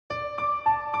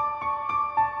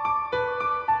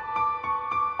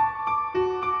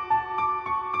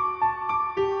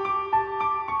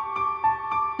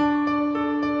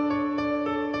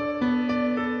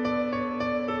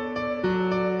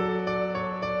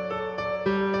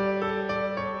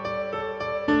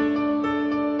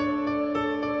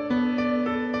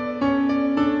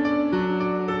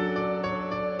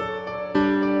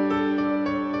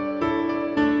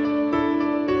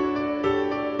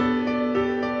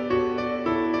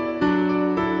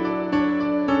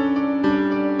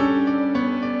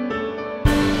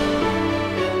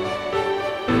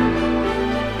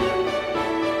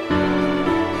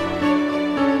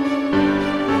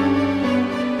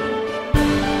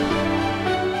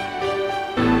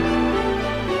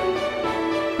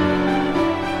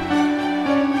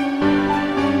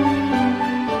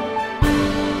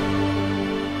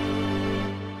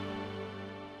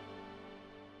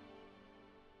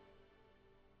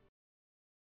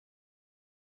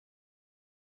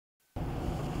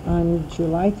On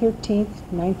July 13th,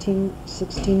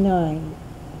 1969,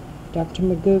 Dr.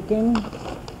 McGoogan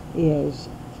is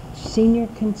Senior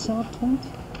Consultant,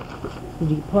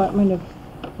 the Department of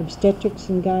Obstetrics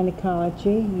and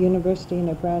Gynecology, University of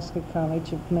Nebraska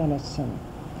College of Medicine.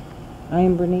 I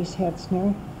am Bernice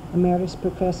Hetzner, Emeritus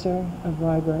Professor of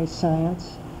Library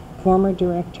Science, former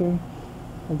Director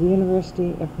of the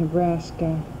University of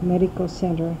Nebraska Medical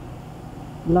Center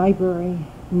Library,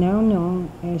 now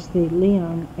known as the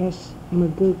Leon S.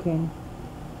 McGoogan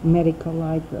Medical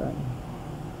Library.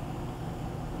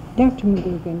 Dr.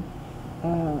 McGoogan,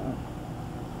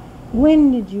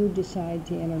 when did you decide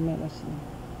to enter medicine?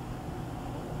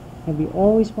 Have you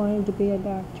always wanted to be a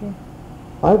doctor?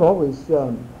 I've always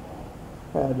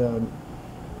had a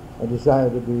desire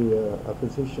to be a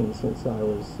physician since I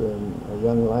was a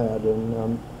young lad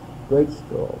in grade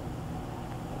school.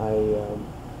 I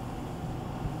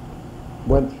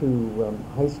went through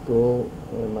high school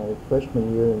in my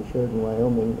freshman year in Sheridan,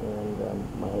 Wyoming,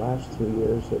 and my last 3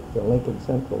 years at Lincoln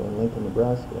Central in Lincoln,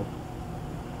 Nebraska.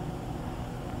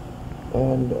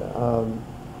 And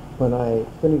when I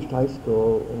finished high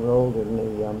school, enrolled in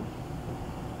the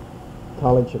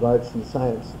College of Arts and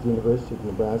Science at the University of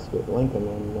Nebraska at Lincoln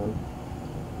in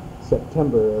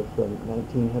September of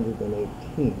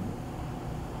 1918.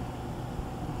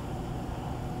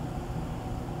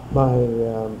 My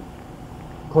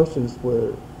courses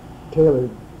were tailored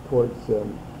towards the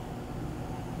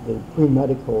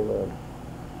pre-medical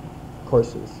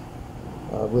courses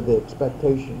with the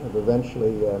expectation of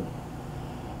eventually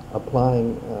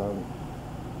applying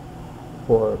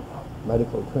for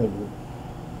medical training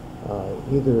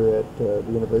either at the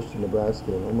University of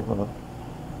Nebraska in Omaha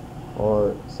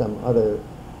or some other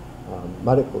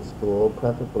medical school,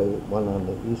 preferably one on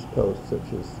the East Coast,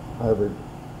 such as Harvard,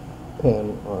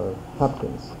 Penn, or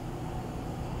Hopkins.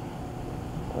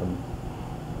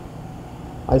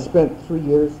 I spent 3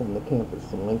 years on the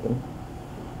campus in Lincoln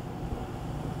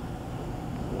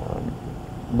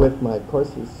with my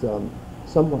courses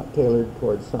somewhat tailored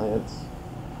towards science,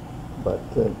 but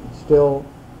still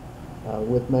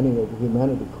with many of the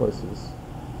humanity courses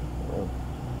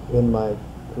in my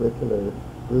curricular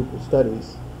group of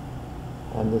studies.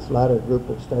 And this latter group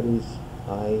of studies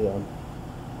I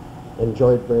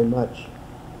enjoyed very much,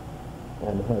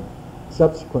 and have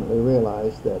subsequently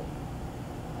realized that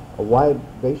a wide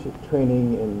basic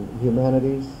training in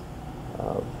humanities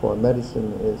for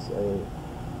medicine is a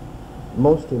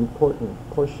most important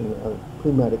portion of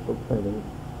pre-medical training,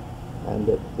 and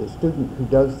that the student who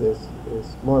does this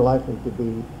is more likely to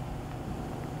be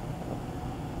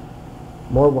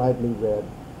more widely read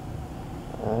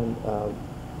and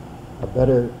a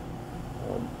better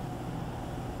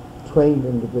trained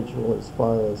individual as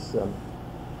far as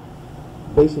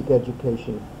basic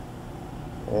education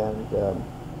and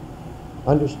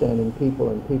understanding people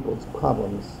and people's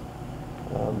problems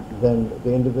than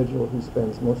the individual who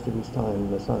spends most of his time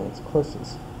in the science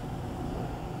courses.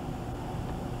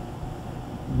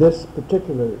 This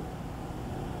particular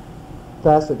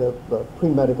facet of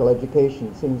pre-medical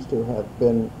education seems to have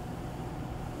been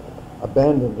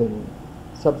abandoned in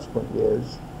subsequent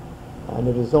years, and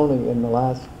it is only in the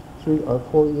last 3 or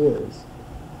 4 years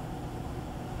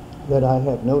that I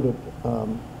have noted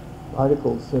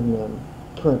articles in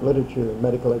current literature in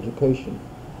medical education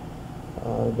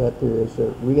that there is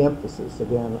a re-emphasis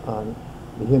again on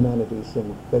the humanities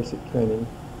and basic training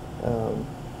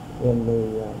in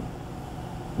the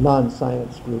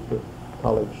non-science group of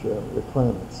college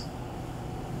requirements.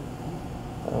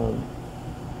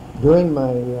 During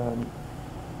my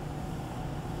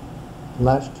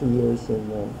last 2 years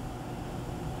in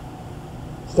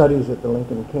studies at the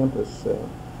Lincoln campus,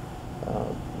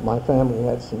 my family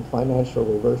had some financial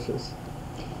reverses.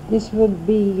 This would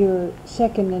be your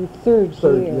second and third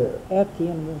year at the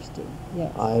university,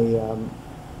 yes. I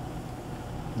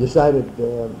decided,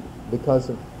 because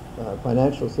of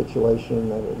financial situation,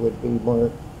 that it would be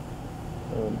more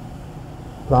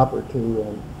proper to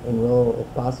enroll,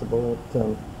 if possible, at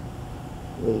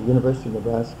the University of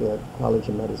Nebraska College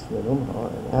of Medicine in Omaha.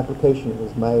 An application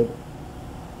was made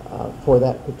for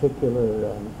that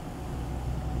particular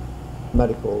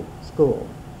medical school.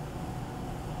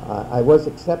 I was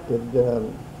accepted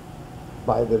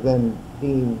by the then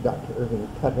Dean, Dr. Irving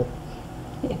Cutter.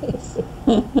 Yes.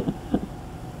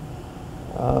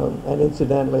 And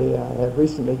incidentally, I have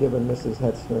recently given Mrs.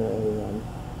 Hetzner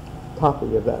a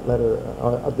copy of that letter,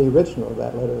 of the original of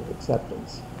that letter of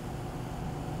acceptance.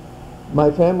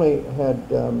 My family had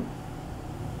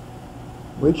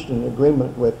reached an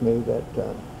agreement with me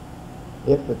that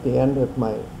if at the end of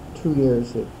my 2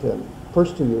 years at,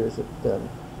 first 2 years at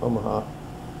Omaha,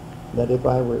 that if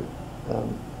I were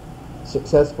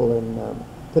successful in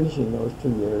finishing those 2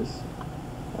 years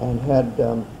and had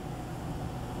the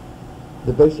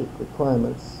basic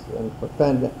requirements and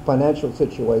financial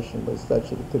situation was such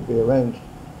that it could be arranged,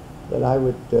 that I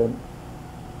would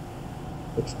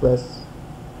express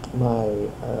my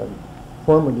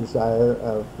former desire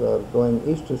of going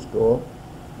east to school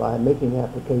by making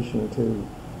application to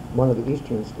one of the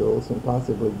eastern schools and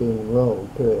possibly being enrolled,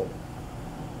 period.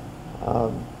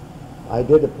 I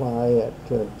did apply at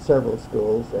several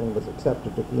schools and was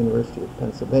accepted at the University of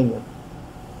Pennsylvania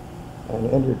and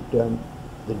entered the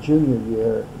junior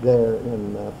year there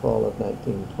in fall of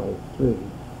 1923.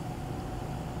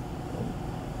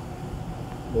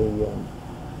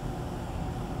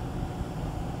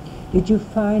 Did you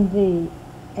find the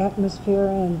atmosphere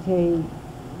and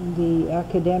the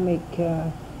academic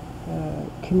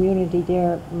community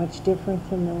there much different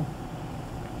than the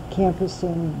campus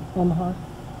in Omaha?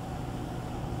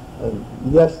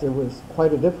 Yes, there was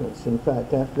quite a difference. In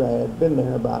fact, after I had been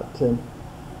there about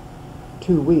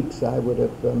 2 weeks, I would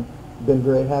have been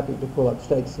very happy to pull up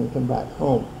stakes and come back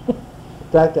home. In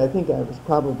fact, I think I was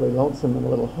probably lonesome and a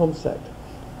little homesick.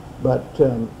 But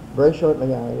very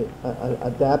shortly I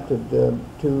adapted to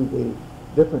the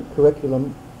different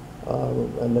curriculum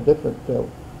and the different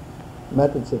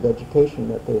methods of education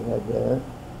that they had there.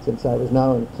 Since I was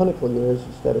now in clinical years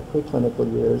instead of preclinical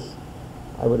years,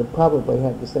 I would have probably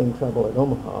had the same trouble at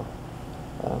Omaha.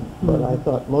 But I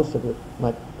thought most of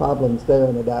my problems there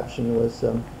in adaptation was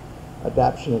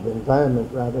adaptation of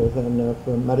environment rather than of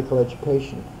medical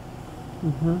education.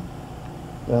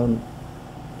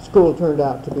 School turned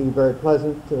out to be very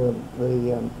pleasant. The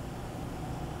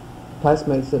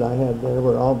classmates that I had there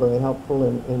were all very helpful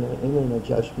in an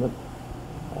adjustment.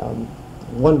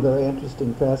 One very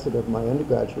interesting facet of my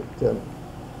undergraduate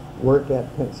work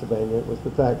at Pennsylvania was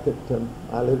the fact that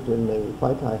I lived in the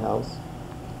White House.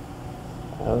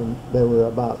 There were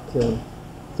about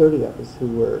 30 of us who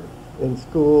were in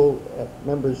school,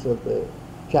 members of the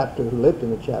chapter who lived in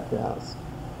the chapter house.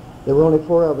 There were only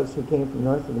 4 of us who came from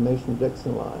north of the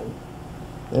Mason-Dixon line,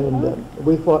 and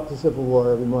we fought the Civil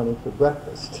War every morning for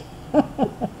breakfast.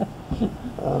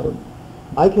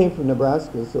 I came from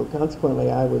Nebraska, so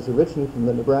consequently I was originally from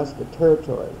the Nebraska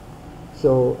Territory.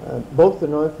 So both the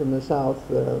North and the South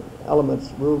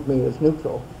elements ruled me as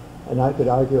neutral, and I could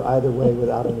argue either way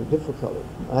without any difficulty.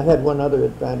 I had one other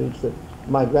advantage, that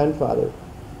my grandfather,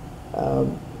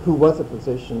 who was a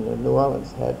physician in New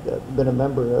Orleans, had been a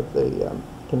member of the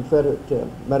Confederate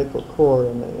Medical Corps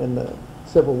in the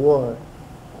Civil War.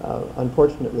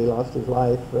 Unfortunately lost his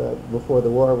life before the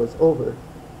war was over.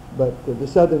 But the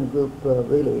Southern group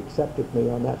really accepted me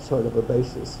on that sort of a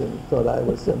basis and thought I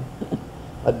was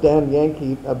a damn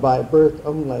Yankee by birth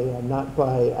only and not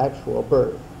by actual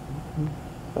birth.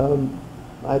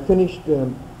 I finished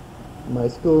my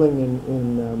schooling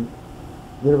in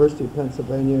University of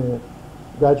Pennsylvania,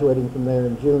 graduating from there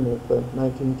in June of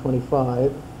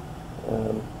 1925.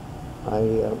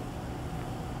 I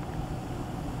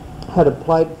had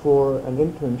applied for an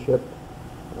internship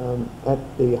at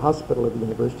the hospital of the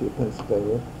University of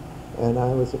Pennsylvania, and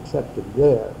I was accepted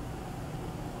there.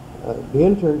 The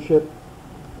internship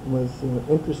was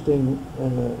interesting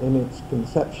in its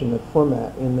conception of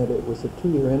format, in that it was a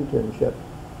 2-year internship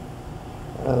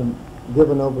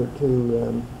given over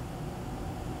to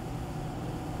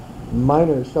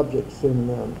minor subjects in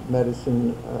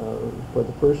medicine for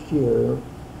the first year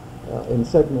in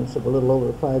segments of a little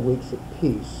over 5 weeks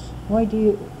apiece. Why do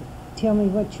you tell me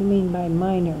what you mean by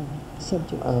minor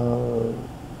subjects?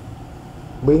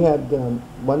 We had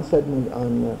one segment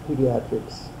on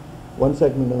pediatrics, one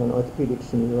segment on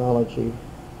orthopedics and urology,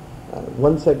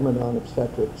 one segment on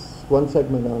obstetrics, one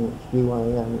segment on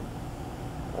GYN,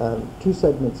 2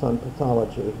 segments on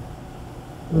pathology,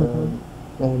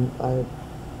 and I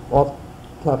off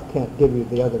the top can't give you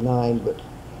the other 9, but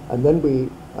and then we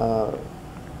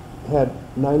had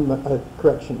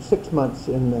 6 months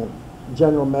in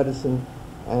general medicine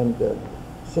and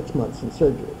 6 months in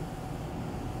surgery.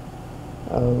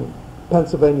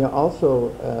 Pennsylvania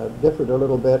also differed a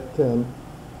little bit in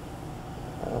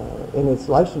its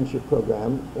licensure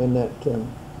program, in that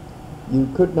you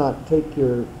could not take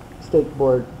your state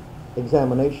board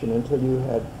examination until you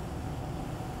had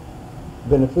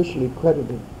been officially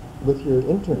credited with your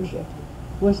internship.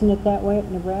 Wasn't it that way at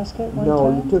Nebraska at one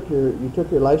No, time? you took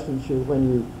your licensure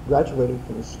when you graduated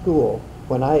from school.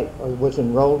 When I was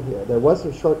enrolled here, there was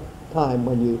a short time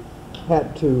when you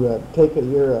had to take a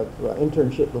year of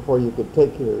internship before you could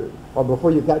take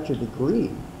before you got your degree,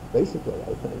 basically,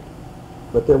 I think.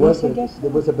 But there Yes, was I guess so.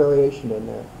 there was a variation in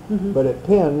there. Mhm. But at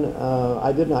Penn,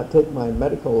 I did not take my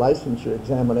medical licensure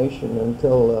examination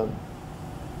until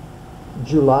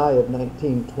July of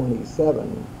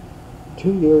 1927,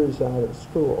 2 years out of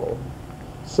school,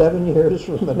 7 years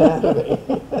from anatomy,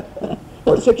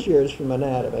 or 6 years from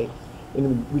anatomy.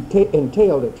 And it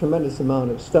entailed a tremendous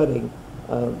amount of studying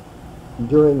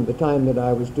during the time that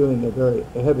I was doing a very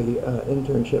heavy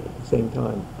internship at the same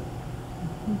time.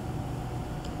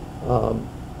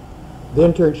 The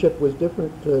internship was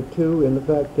different too, in the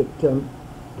fact that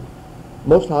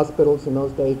most hospitals in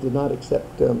those days did not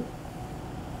accept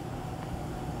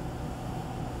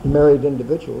married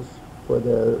individuals for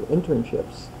their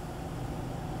internships.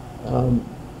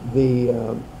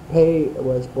 The pay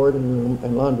was board and room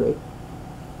and laundry.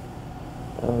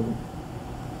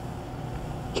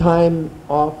 Time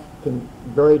off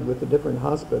varied with the different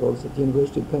hospitals. At the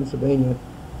University of Pennsylvania,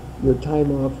 your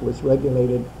time off was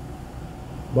regulated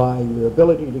by your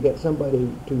ability to get somebody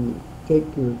to take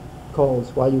your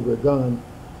calls while you were gone.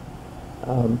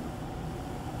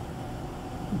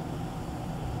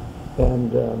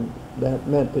 That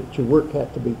meant that your work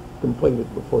had to be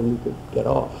completed before you could get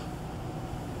off.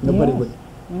 Nobody Yes. would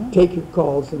Yeah. take your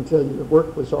calls until your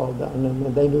work was all done, and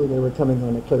then they knew they were coming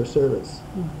on a clear service.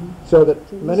 Mhm. So that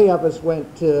So many of us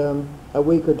went a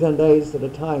week or 10 days at a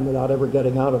time without ever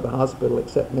getting out of the hospital,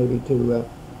 except maybe to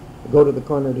go to the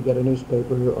corner to get a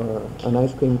newspaper or an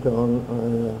ice cream cone,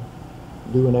 or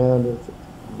do an errand of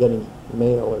getting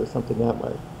mail or something that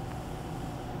way.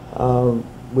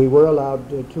 We were allowed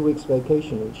 2 weeks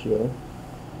vacation each year,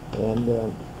 and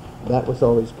that was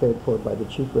always cared for by the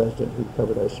chief resident who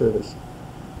covered our service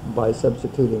by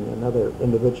substituting another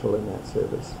individual in that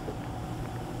service.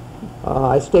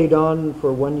 I stayed on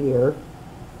for 1 year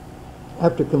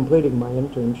after completing my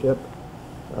internship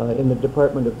in the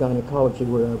Department of Gynecology,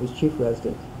 where I was chief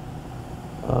resident.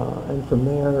 And from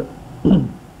there,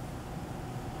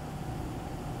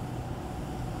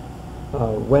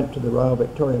 went to the Royal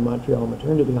Victoria Montreal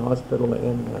Maternity Hospital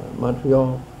in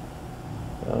Montreal,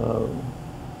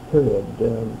 period.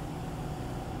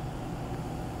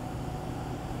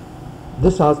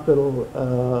 This hospital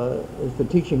is the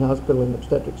teaching hospital in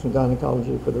obstetrics and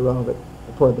gynecology for the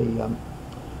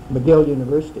McGill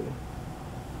University.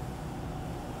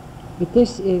 But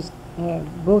this is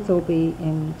both OB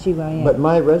and GYN. But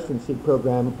my residency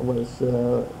program was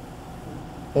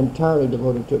entirely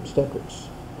devoted to obstetrics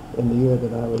in the year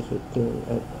that I was at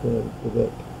the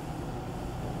Vic.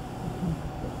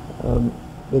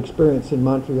 The experience in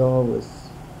Montreal was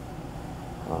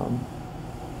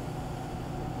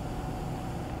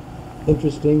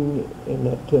interesting in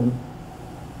that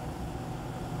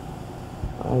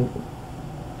I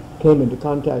came into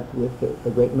contact with a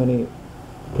great many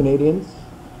Canadians.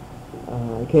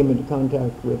 I came into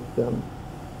contact with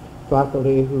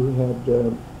faculty who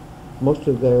had most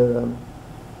of their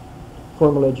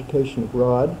formal education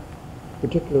abroad,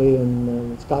 particularly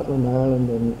in Scotland, Ireland,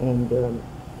 and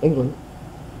England.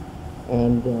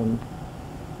 And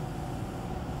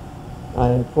I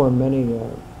have formed many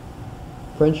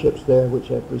friendships there which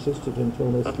have persisted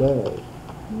until this day.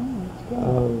 That's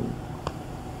good.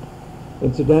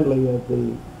 Incidentally, of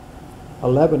the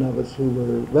 11 of us who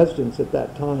were residents at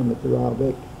that time at the Royal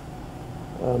Vic,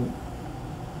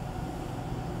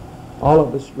 all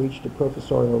of us reached a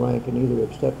professorial rank in either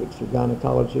obstetrics or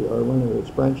gynecology or one of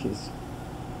its branches,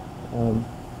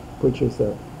 which is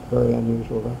a very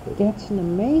unusual record. That's an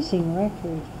amazing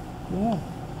record. Yeah.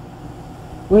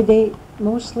 Were they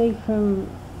mostly from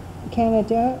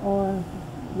Canada, or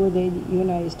were they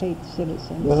United States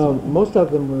citizens? Well, most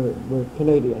of them were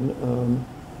Canadian.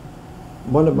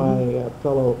 One of my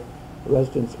fellow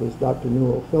residents was Dr.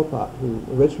 Newell Philpott, who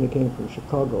originally came from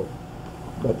Chicago,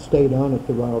 but stayed on at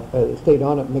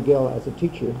McGill as a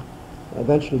teacher.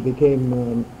 Eventually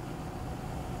became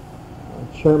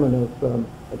chairman of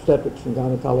obstetrics and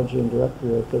gynecology and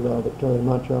director of the Royal Victoria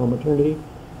Montreal Maternity,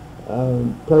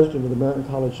 president of the American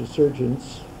College of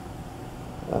Surgeons,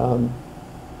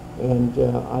 and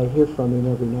I hear from him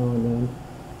every now and then.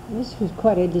 This was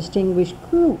quite a distinguished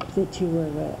group that you were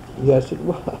with. Yes, it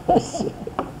was.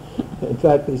 In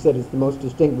fact, they said it's the most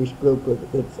distinguished group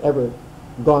that's ever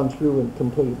gone through and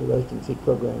completed the residency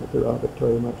program at the Royal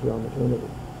Victoria Montreal Maternity.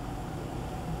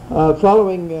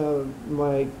 Following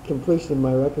my completion of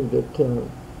my record at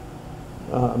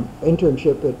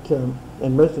internship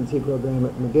and residency program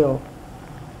at McGill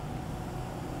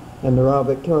and the Royal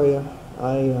Victoria,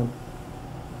 I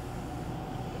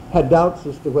had doubts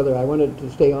as to whether I wanted to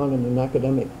stay on in an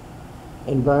academic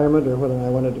environment or whether I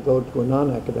wanted to go to a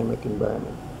non-academic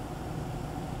environment.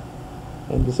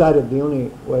 and decided the only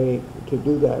way to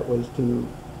do that was to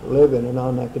live in a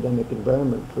non-academic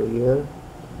environment for a year.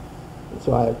 And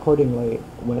so I accordingly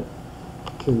went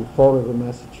to Fall River,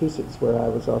 Massachusetts, where I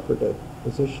was offered a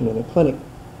position in a clinic,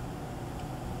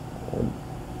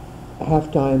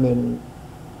 half-time in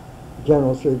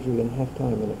general surgery and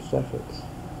half-time in obstetrics.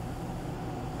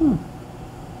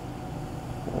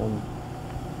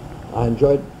 I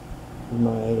enjoyed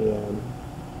my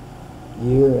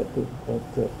year at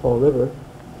Fall River,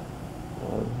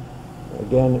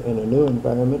 again in a new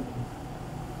environment,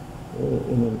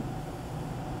 in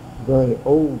a very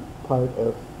old part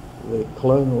of the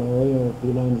colonial area of the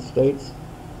United States,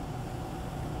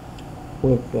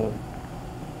 with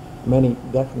many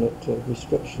definite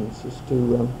restrictions as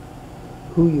to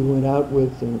who you went out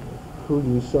with and who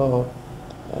you saw,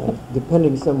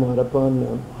 depending somewhat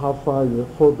upon how far your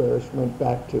forebears went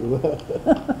back to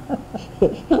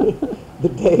the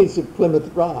days of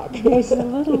Plymouth Rock. There's a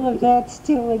little of that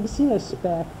still exists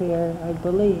back there, I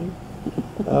believe.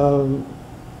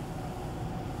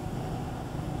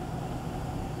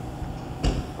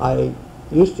 I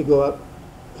used to go up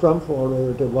from Fall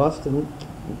River to Boston,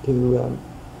 to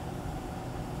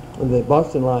the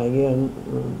Boston Lying In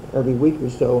every week or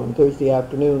so on Thursday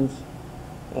afternoons,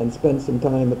 and spend some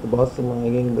time at the Boston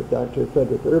Lying In with Dr.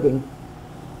 Frederick Irving,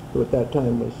 who at that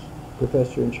time was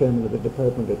professor and chairman of the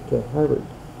department at Harvard.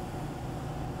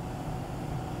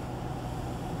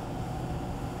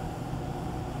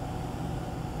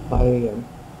 I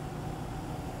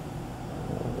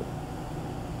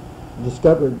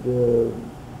discovered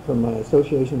from my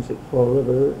associations at Fall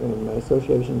River and my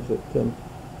associations at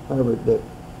Harvard that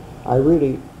I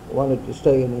really wanted to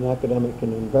stay in an academic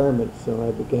environment, so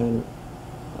I began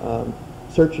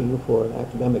searching for an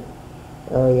academic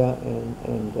area,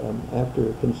 and after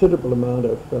a considerable amount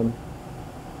of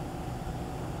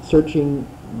searching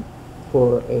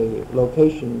for a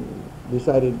location,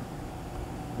 decided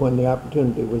when the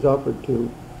opportunity was offered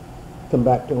to come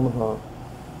back to Omaha,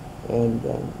 and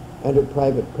entered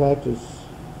private practice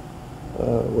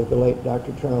with the late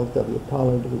Dr. Charles W.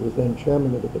 Pollard, who was then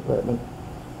chairman of the department,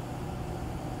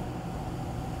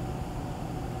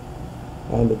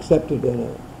 and accepted in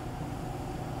a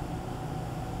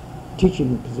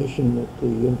teaching position at the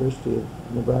University of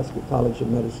Nebraska College of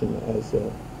Medicine as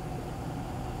an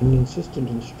assistant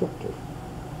instructor.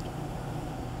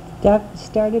 That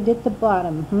started at the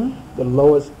bottom, The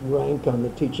lowest rank on the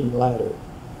teaching ladder.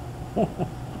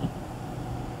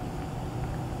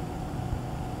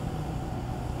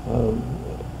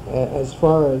 As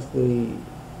far as the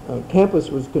campus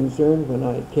was concerned, when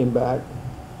I came back,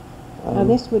 Now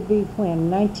this would be when,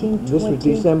 1920? this was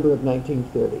December of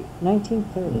 1930.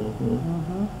 1930.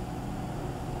 Mhm.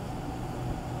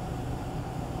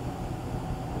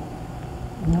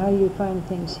 And how do you find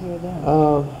things here then?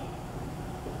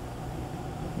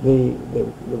 The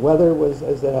weather was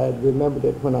as I had remembered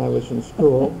it when I was in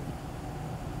school.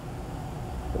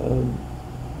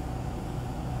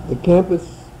 The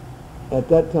campus at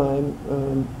that time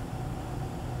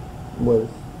was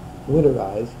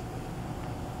winterized.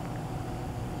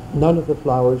 None of the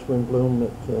flowers were in bloom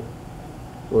that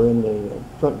were in the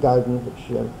front garden, which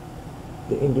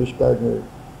the English gardener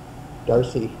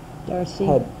Darcy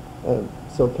had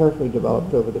so carefully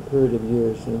developed over the period of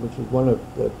years, and which was one of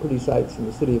the pretty sights in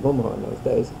the city of Omaha in those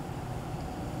days.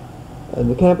 And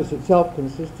the campus itself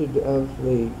consisted of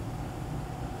the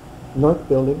north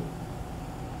building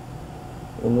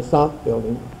and the south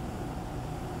building,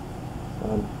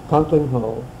 Conkling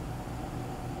Hall,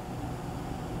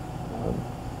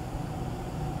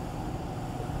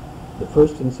 the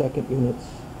first and second units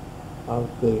of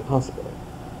the hospital,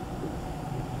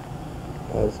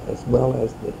 as well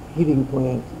as the heating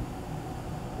plant,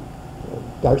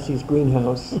 Darcy's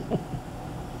greenhouse,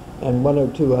 and one or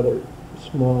two other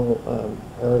small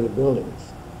area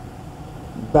buildings.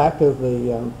 Back of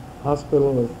the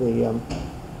hospital was the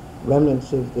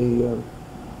remnants of the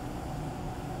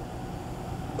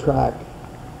track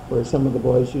where some of the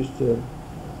boys used to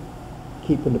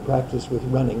keep into practice with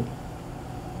running.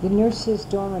 The nurses'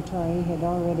 dormitory had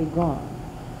already gone,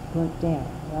 burnt down,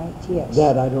 right? Yes.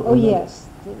 That I don't Oh, remember. yes,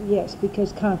 yes,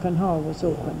 because Conklin Hall was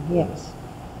open, yes.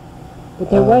 But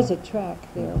there was a track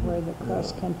there where the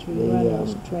cross-country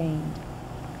runners trained.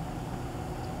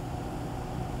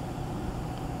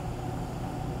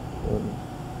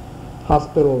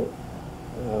 Hospital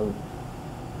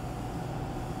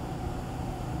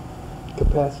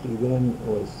capacity then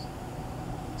was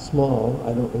small.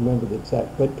 I don't remember the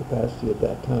exact bed capacity at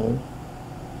that time.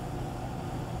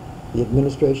 The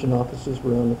administration offices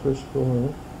were on the first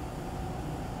floor.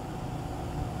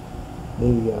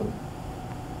 The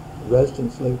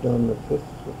Residents lived on the fifth,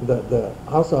 the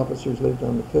house officers lived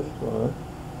on the fifth floor.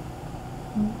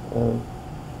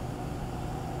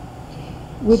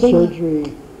 Were they-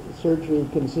 Surgery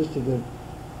consisted of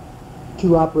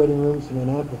 2 operating rooms and an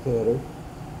amphitheater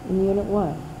In Unit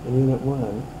 1? in Unit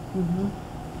 1. Mm-hmm.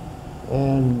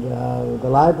 And the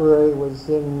library was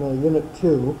in Unit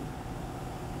 2,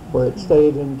 where it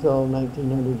stayed until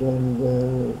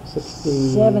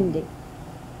 1960. 70.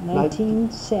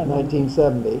 1970.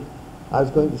 1970. I was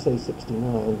going to say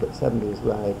 69, but 70 is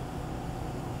right.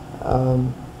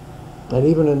 And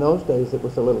even in those days, it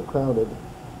was a little crowded.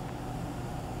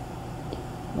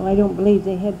 Well, I don't believe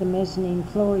they had the mezzanine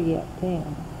floor yet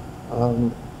then.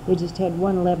 I They just had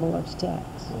one level of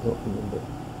stacks. don't remember.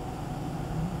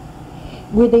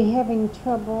 Were they having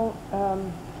trouble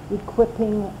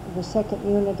equipping the second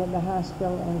unit of the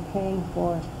hospital and paying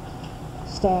for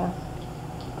staff?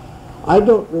 I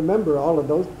don't remember all of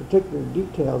those particular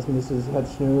details, Mrs.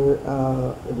 Hetzner.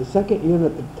 The second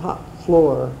unit, the top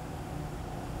floor,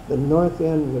 the north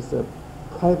end was a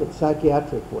private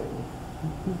psychiatric wing.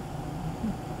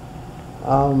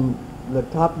 The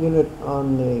top unit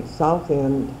on the south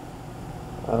end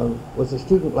was a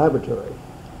student laboratory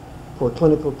for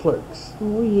clinical clerks.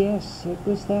 Oh, yes, it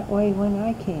was that way when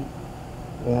I came.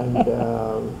 And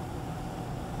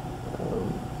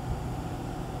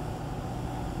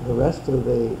the rest of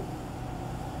the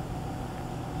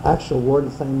actual ward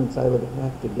assignments I would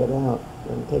have to get out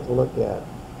and take a look at.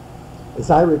 As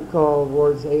I recall,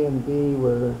 wards A and B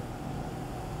were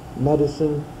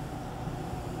medicine,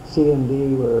 C and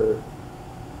D were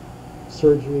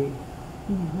surgery.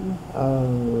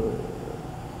 Mm-hmm.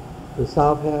 The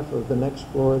south half of the next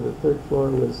floor, the third floor,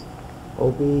 was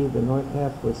OB. The north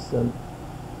half was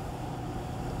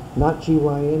not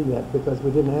GYN yet, because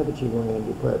we didn't have a GYN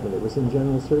department. It was in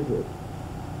general surgery.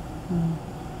 Mm.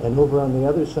 And over on the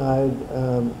other side,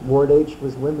 Ward H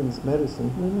was women's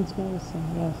medicine, Women's medicine,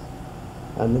 yes.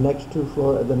 and the next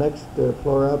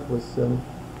floor up was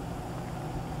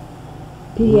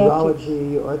Pediatrics.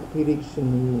 neurology, orthopedics,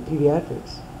 and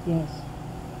pediatrics. Yes.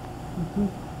 Mm-hmm.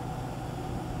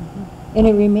 Mm-hmm. And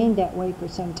it remained that way for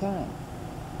some time,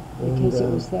 because it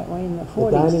was that way in the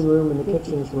 40s. The dining room and the 50s.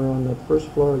 kitchens were on the first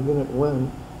floor of Unit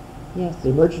 1. Yes. The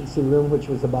emergency room, which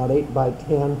was about 8 by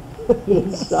 10 in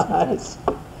Yes. size,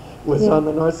 was Yeah. on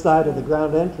the north side of the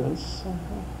ground entrance. Uh-huh.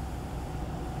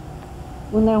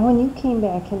 Well, now, when you came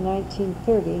back in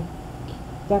 1930,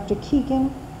 Dr.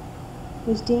 Keegan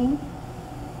was dean?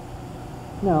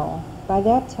 No. By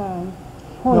that time,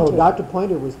 Pointer. No, Dr.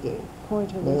 Pointer was dean.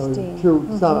 Pointer There was were dean. through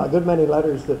Mhm. a good many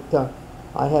letters that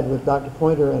I had with Dr.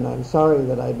 Pointer, and I'm sorry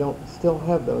that I don't still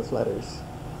have those letters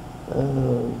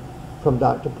from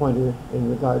Dr. Pointer in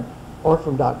regard, or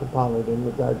from Dr. Pollard in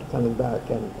regard to coming back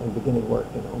and beginning work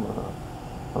in Omaha.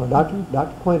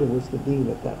 Dr. Pointer was the dean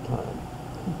at that time.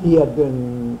 He had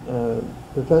been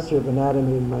professor of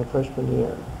anatomy in my freshman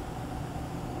year,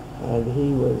 and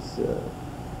he was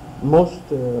most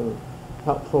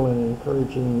helpful in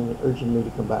encouraging and urging me to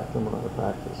come back to Omaha to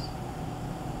practice.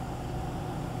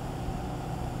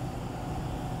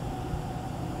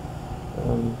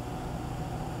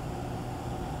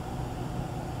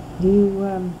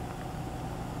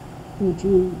 Would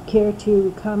you care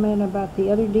to comment about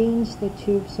the other deans that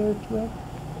you've served with?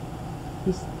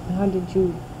 How did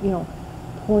you,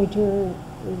 Pointer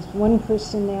was one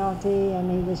personality,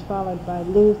 and he was followed by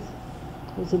Luth,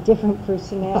 who was a different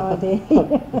personality.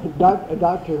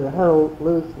 Dr. Harold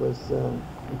Luth was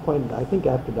appointed, I think,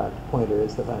 after Dr. Pointer,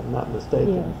 if I'm not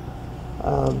mistaken.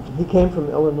 Yes. He came from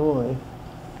Illinois.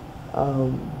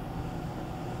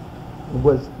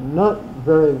 Was not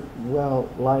very well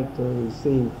liked or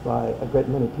received by a great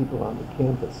many people on the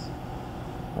campus.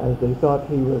 They thought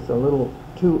he was a little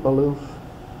too aloof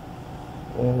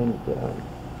and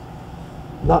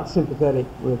not sympathetic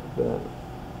with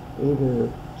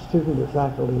either student or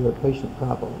faculty or patient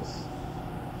problems.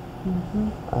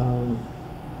 Mm-hmm.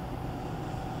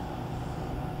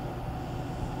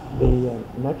 The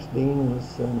next dean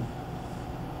was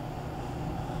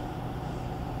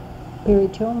Barry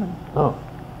Tillman. oh.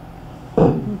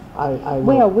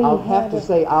 Well, I'll have to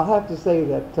say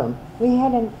that We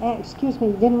had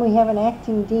didn't we have an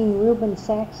acting dean, Reuben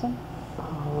Saxon?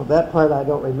 that part I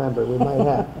don't remember. We might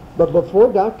have. But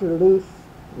before Dr. Luth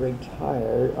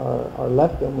retired or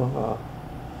left Omaha,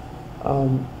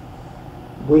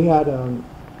 we had a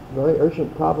very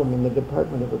urgent problem in the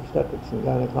Department of Obstetrics and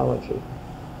Gynecology.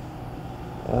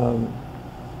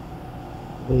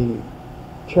 The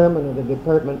chairman of the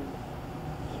department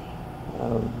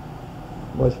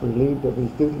was relieved of his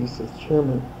duties as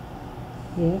chairman.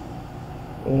 Yes.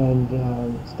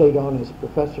 and stayed on as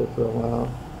professor for a while.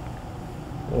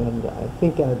 And I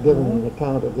think I've given an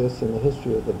account of this in the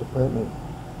history of the department.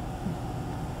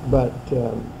 But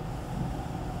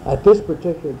at this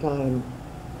particular time,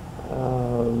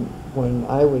 when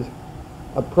I was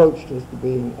approached as to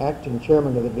being acting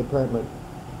chairman of the department,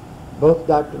 both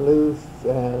Dr. Luth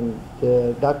and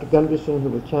Dr. Gunderson, who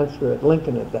was chancellor at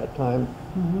Lincoln at that time,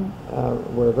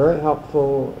 were very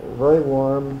helpful, very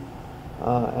warm,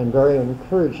 and very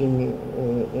encouraging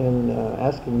in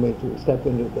asking me to step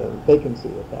into the vacancy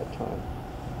at that time.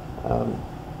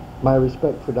 My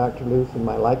respect for Dr. Luth and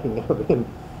my liking of him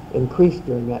increased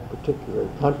during that particular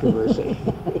controversy,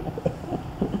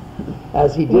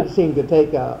 as he did seem to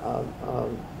take a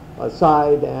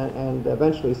side and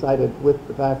eventually sided with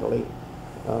the faculty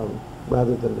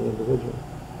rather than the individual.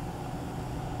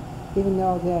 Even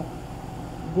though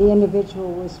the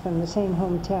individual was from the same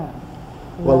hometown.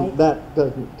 Well, right? that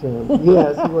doesn't.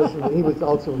 Yes, he was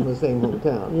also from the same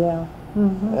hometown. Yeah.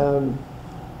 Mm-hmm.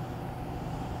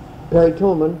 Perry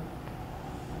Tillman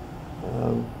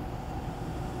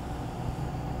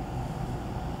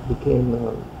became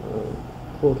a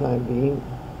full-time dean,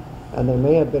 and there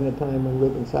may have been a time when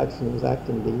Reuben Saxon was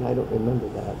acting dean. I don't remember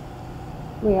that.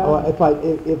 Well,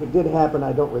 If it did happen,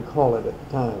 I don't recall it at the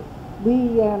time.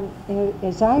 we,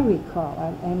 as I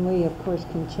recall, and we of course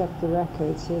can check the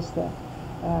records, is that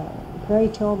Perry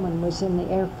Tolman was in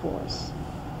the Air Force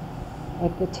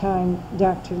at the time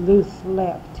Dr. Luth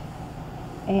left,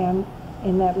 and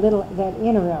in that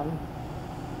interim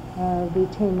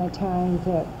between the time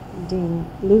that Dean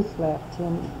Luth left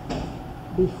and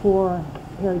before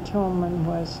Perry Tolman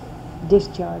was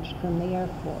discharged from the Air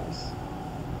Force,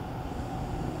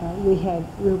 we had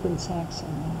Reuben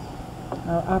Saxon.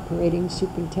 Our operating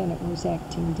superintendent was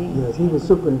acting dean. Yes, he was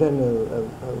superintendent of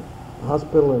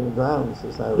hospital and grounds,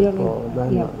 as I recall.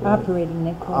 Yeah, operating,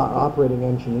 they called it. Operating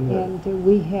engineer. And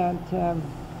we had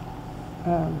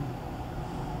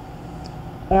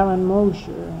Alan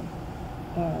Mosher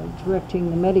directing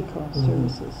the medical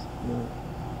services. Yeah.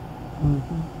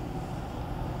 Mm-hmm.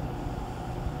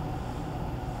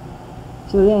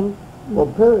 So then... Well,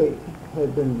 Perry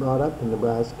had been brought up in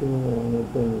Nebraska and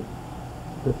had been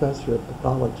professor of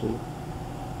pathology,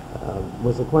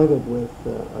 was acquainted with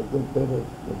a good bit of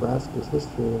Nebraska's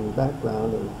history and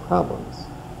background and problems.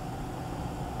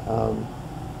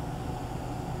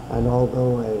 And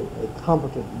although a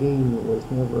competent dean was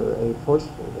never a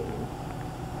forceful dean,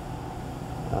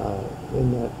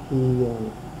 in that he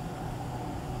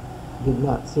did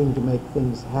not seem to make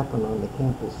things happen on the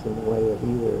campus in the way of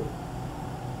either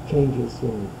changes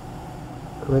in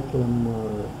curriculum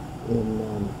or in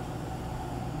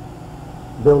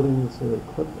buildings or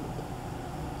equipment.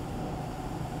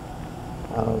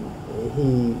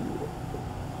 He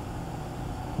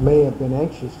may have been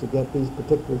anxious to get these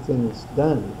particular things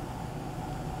done,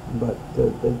 but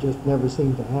they just never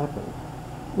seemed to happen.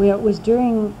 Well, it was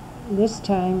during this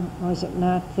time, was it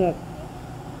not, that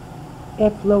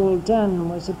F. Lowell Dunn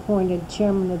was appointed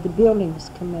chairman of the Buildings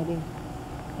Committee,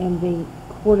 and the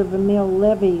quarter of a mill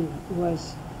levy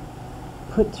was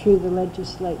put through the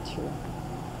legislature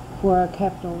for our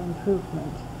capital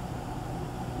improvement.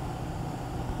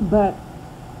 But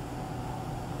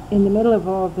in the middle of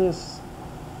all this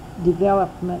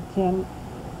development, then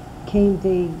came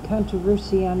the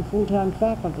controversy on full-time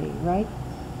faculty, right?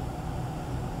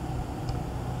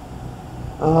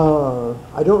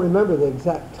 I don't remember the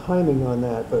exact timing on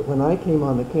that, but when I came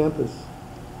on the campus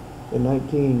in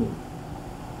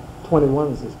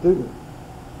 1921 as a student,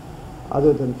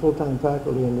 other than full-time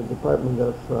faculty in the Department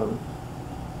of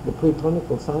the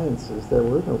Preclinical Sciences, there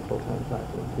were no full-time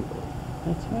faculty people.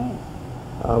 That's right.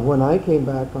 When I came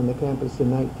back on the campus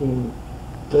in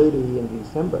 1930 in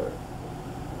December,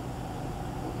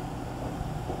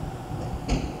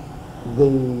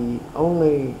 the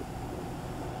only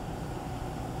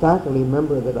faculty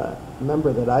member that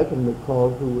I can recall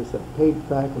who was a paid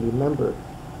faculty member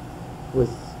was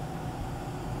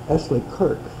Esley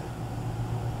Kirk,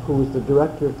 who was the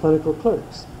director of clinical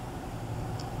clerks.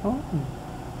 Oh.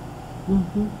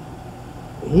 Mm-hmm.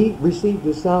 He received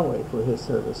a salary for his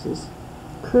services.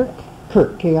 Kirk?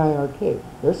 Kirk, K-I-R-K.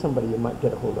 There's somebody you might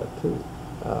get a hold of, too.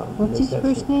 What's his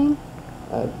first name?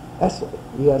 Esley,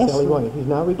 E-S-L-E-Y. He's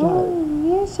now retired. Oh,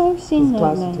 yes, I've seen He's that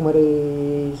class name. of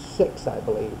 26, I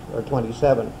believe, or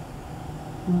 27.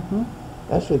 Mm-hmm.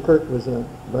 Esley Kirk was a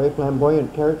very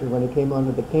flamboyant character when he came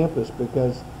onto the campus,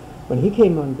 because when he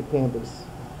came onto the campus,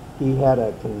 he had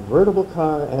a convertible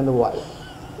car and a wife.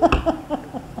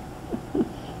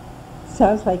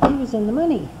 Sounds like he was in the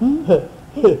money.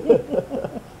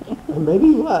 Maybe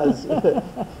he was.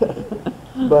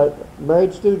 But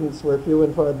married students were few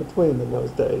and far between in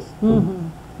those days.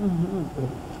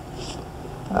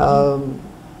 Um,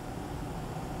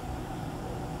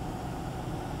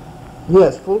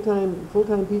 yes,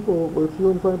 full-time people were few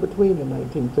and far between in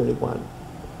 1931.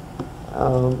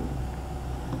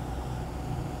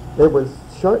 It was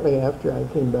shortly after I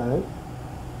came back,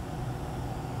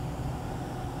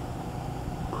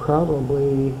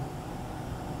 probably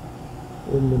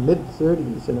in the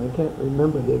mid-30s, and I can't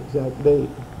remember the exact date,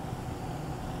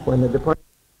 when the department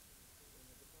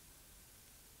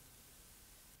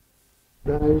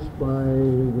was organized by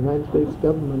the United States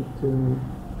government to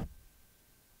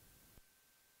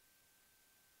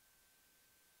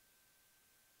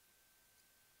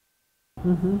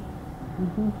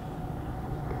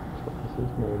what's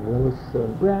his name? Willis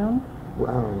Brown?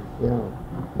 Brown, yeah.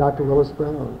 Dr. Willis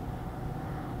Brown.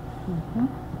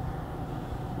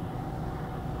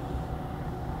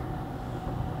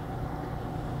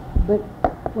 But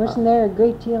wasn't there a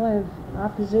great deal of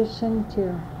opposition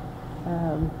to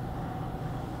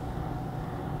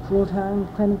full-time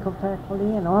clinical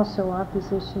faculty, and also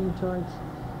opposition towards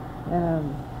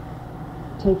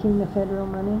taking the federal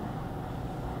money?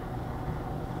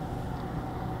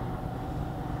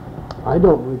 I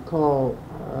don't recall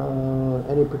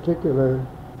any particular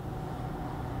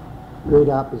great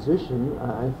opposition.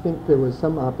 I think there was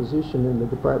some opposition in the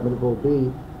Department of OB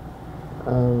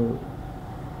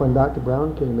when Dr.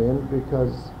 Brown came in,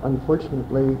 because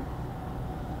unfortunately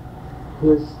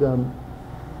his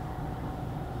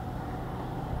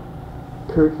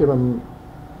curriculum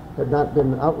had not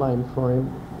been outlined for him.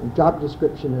 Job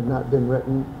description had not been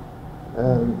written.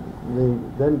 The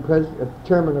then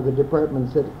chairman of the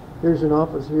department said, "Here's an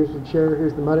office, here's a chair,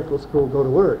 here's the medical school, go to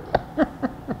work."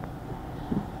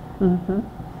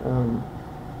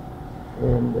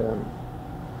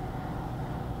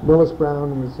 Willis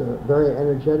Brown was a very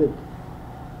energetic,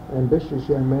 ambitious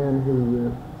young man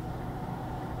who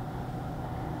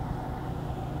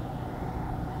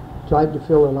tried to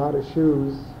fill a lot of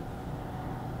shoes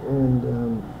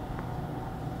and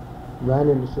ran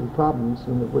into some problems,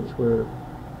 some of which were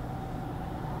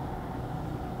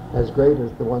as great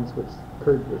as the ones which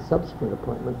occurred with subsequent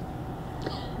appointment.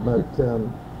 But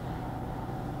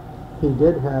he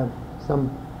did have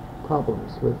some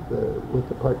problems with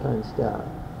the part-time staff.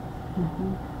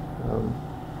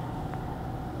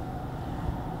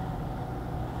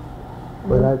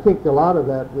 But I think a lot of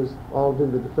that was all due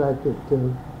to the fact that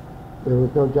there was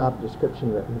no job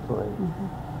description written for him.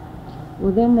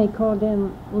 Well, then they called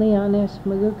in Leon S.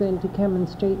 McGoogan to come and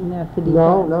straighten out the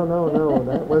No, department.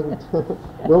 that wasn't.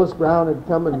 Willis Brown had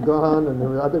come and gone, and there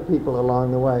were other people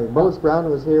along the way. Willis Brown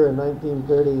was here in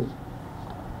 1930,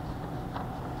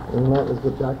 and that was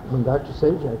with when Dr.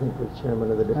 Sage, I think, was chairman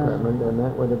of the department, and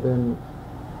that would have been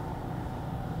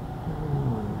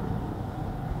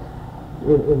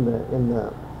in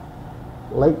the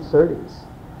late 30s,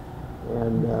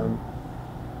 and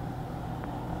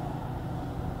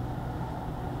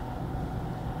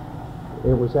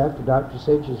it was after Dr.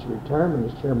 Sage's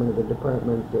retirement as chairman of the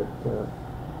department that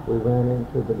we ran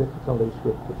into the difficulties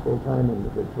with the full-time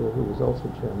individual who was also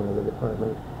chairman of the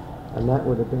department, and that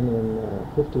would have been in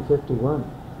 50-51.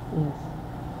 Yes.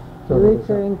 So You're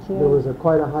referring to there was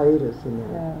quite a hiatus in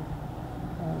there.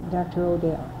 Dr.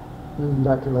 Odell.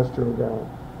 Dr. Lester Odell.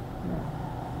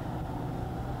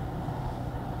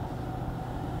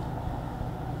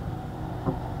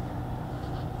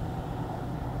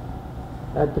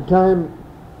 At the time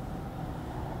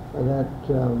that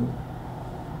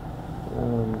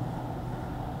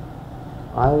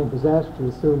I was asked to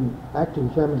assume acting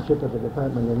chairmanship of the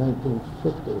department in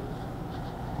 1950,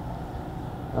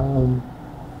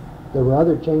 there were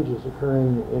other changes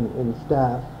occurring in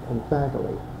staff and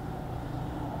faculty.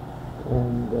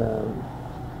 And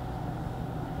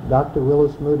Dr.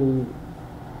 Willis Moody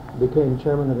became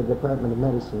chairman of the Department of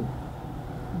Medicine.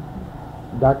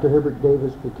 Dr. Herbert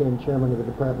Davis became chairman of the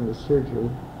Department of Surgery.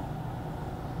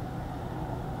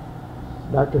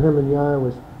 Dr. Herman Yar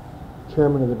was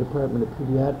chairman of the Department of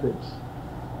Pediatrics.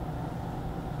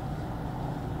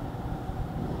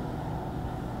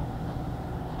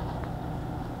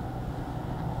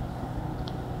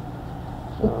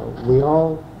 We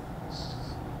all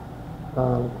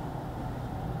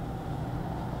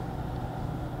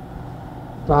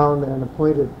found and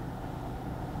appointed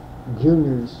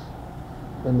juniors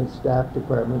in the staff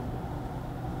department.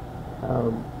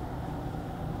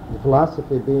 The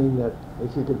philosophy being that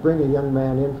if you could bring a young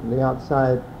man in from the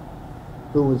outside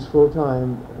who was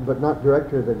full-time but not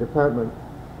director of the department,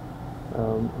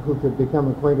 who could become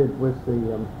acquainted with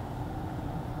the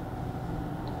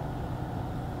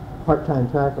part-time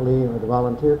faculty or the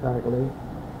volunteer faculty,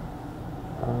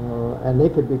 and they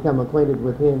could become acquainted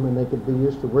with him and they could be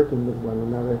used to working with one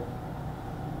another,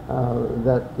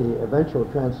 that the eventual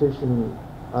transition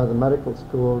of the medical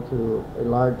school to a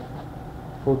large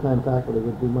full-time faculty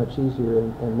would be much easier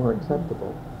and more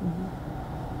acceptable.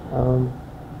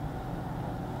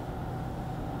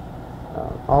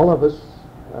 All of us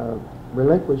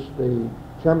relinquished the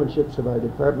chairmanships of our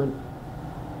department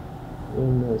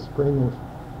in the spring of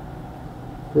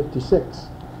 '56.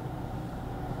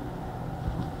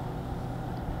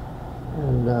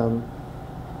 And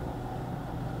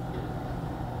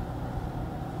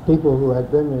people who had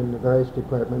been in the various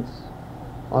departments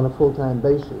on a full-time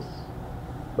basis,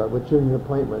 but with junior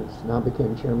appointments, now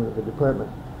became chairman of the department.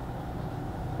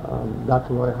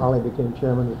 Dr. Roy Holly became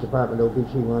chairman of the Department of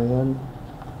OBGYN.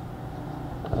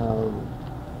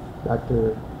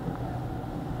 Dr.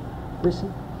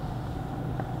 Grissom?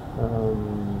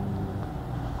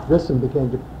 Grissom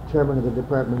became chairman of the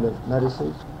Department of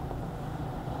Medicine.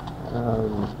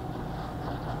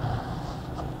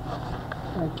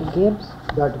 Dr. Gibbs?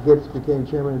 Dr. Gibbs became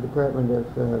chairman of the Department of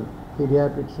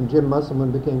Pediatrics, and Jim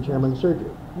Musselman became chairman of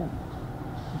surgery. Yeah.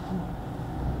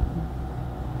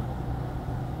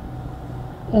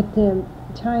 At the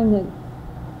time that,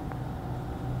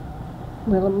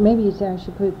 well, maybe I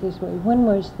should put it this way. When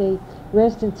was the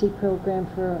residency program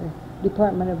for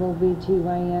Department of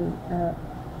OBGYN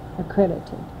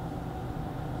accredited?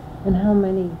 And how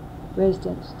many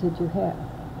residents did you have?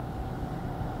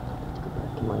 Let's go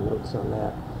back to my notes on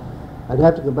that. I'd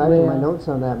have to go back to my notes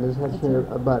on that, Ms. Hetzner,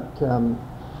 but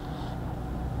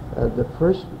the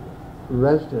first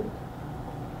resident,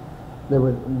 there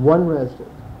was one resident,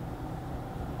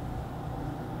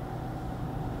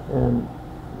 and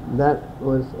that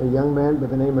was a young man by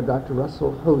the name of Dr.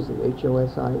 Russell Hosey,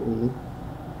 H-O-S-I-E,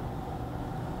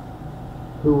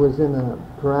 who was in a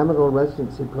pyramidal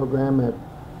residency program at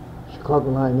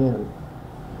Chicago Line Inn.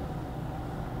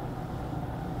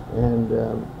 And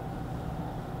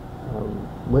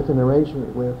with an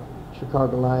arrangement with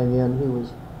Chicago Line Inn, he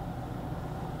was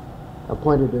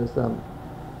appointed as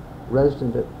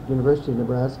resident at University of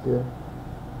Nebraska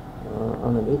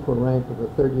on an equal rank of a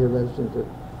third-year resident at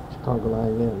Chicago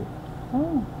Line Inn.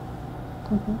 Oh.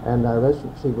 And our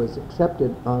residency was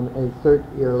accepted on a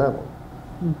third-year level.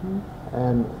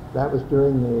 And that was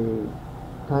during the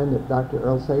time that Dr.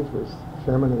 Earl Sage was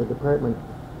chairman of the department,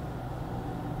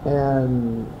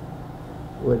 and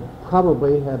would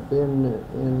probably have been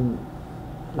in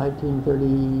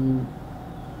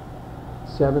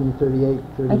 1937, 38,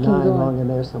 39, along in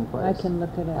there someplace. I can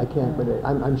look it up. I can't, but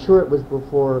I'm sure it was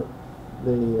before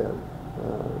the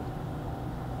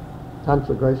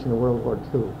conflagration of World War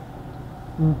II.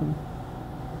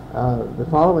 The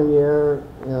following year,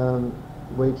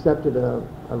 we accepted a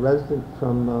resident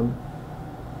from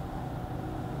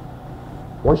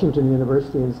Washington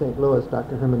University in St. Louis,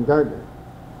 Dr. Herman Gardner.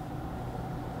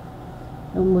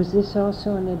 And was this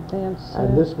also an advanced?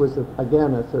 And this was,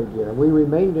 again, a third year. We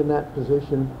remained in that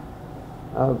position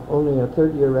of only a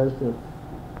third-year resident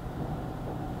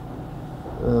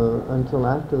until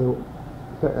after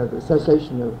the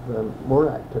cessation of war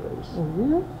activities. Oh,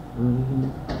 really?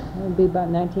 That would be about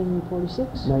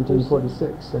 1946?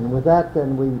 1946. And with that,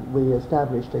 then, we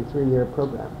established a 3-year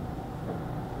program.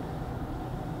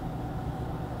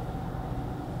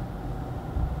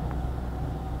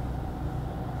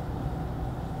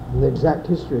 The exact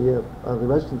history of the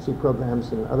residency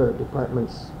programs in other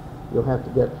departments you'll have to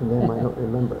get from them. I don't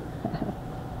remember.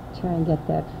 Try and get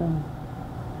that from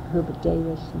Herbert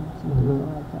Davis and some people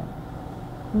like that.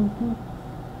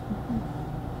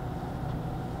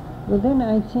 Well, then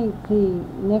I think the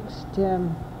next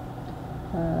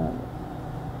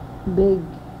big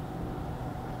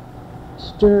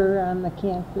stir on the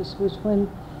campus was when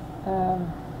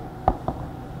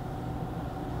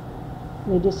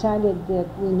they decided that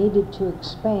we needed to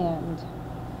expand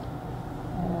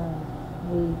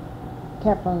the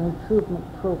capital improvement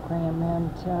program,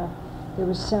 and there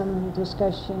was some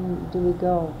discussion: do we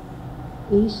go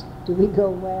east, do we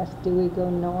go west, do we go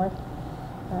north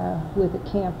with the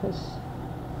campus?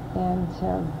 And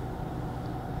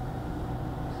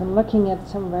from looking at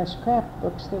some of our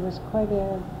scrapbooks, there was quite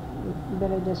a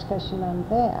bit of discussion on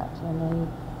that, and a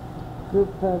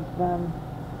group of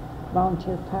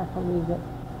volunteer faculty that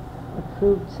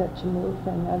approved such a move,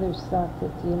 and others thought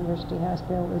that the University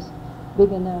Hospital was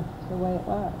big enough the way it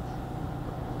was.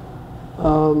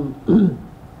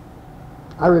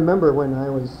 I remember when I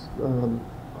was on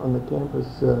the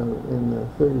campus in the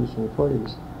 30s and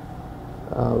 40s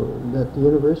that the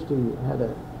university had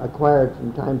acquired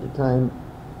from time to time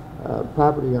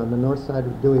property on the north side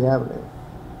of Dewey Avenue,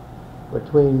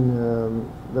 between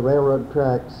the railroad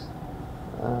tracks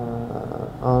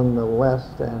on the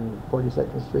west and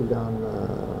 42nd Street on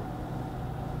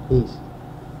the east.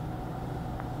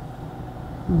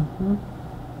 Mm-hmm.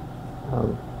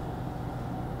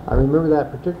 I remember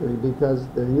that particularly because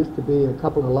there used to be a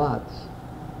couple of lots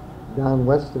down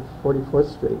west of 44th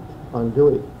Street on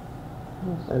Dewey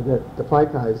that the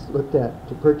Fikes looked at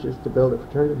to purchase to build a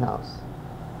fraternity house,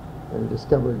 and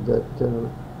discovered that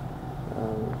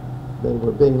they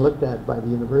were being looked at by the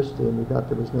university, and we thought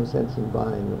there was no sense in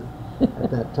buying them at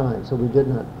that time, so we did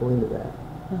not go into that.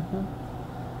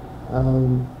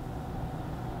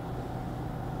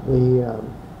 The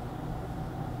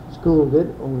school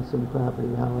did own some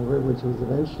property, however, which was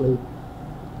eventually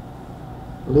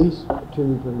leased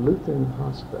to the Lutheran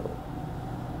Hospital.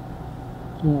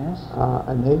 Yes.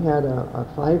 And they had a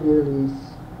 5-year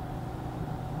lease,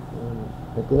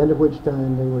 at the end of which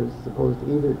time they were supposed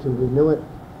either to renew it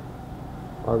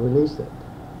or release it.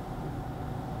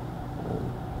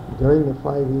 During the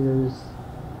 5 years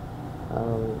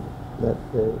that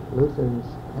the Lutherans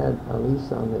had a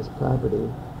lease on this property,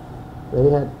 they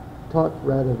had talked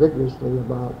rather vigorously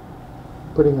about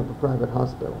putting up a private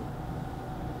hospital.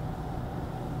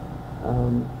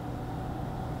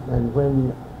 And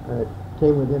when it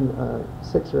came within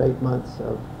 6 or 8 months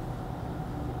of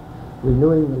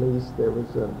renewing the lease, there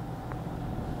was a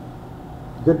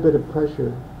good bit of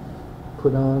pressure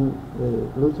put on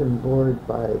the Lutheran board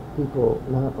by people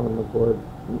not on the board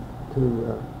to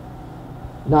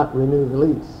not renew the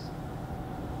lease.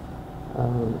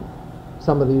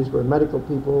 Some of these were medical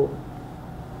people,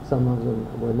 some of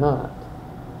them were not.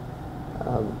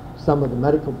 Some of the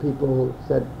medical people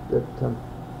said that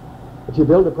if you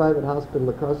build a private hospital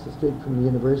across the street from the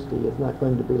university, it's not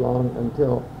going to be long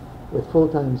until, with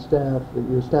full-time staff,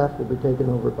 your staff will be taken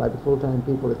over by the full-time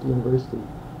people at the university.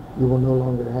 You will no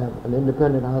longer have an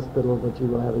independent hospital, but you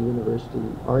will have a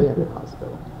university-oriented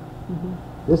hospital. Mm-hmm.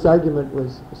 This argument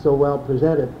was so well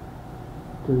presented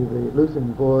to the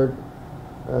Lutheran board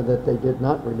that they did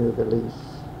not renew the lease,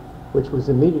 which was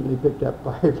immediately picked up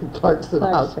by the Clarkson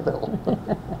Hospital.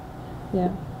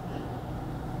 Yeah.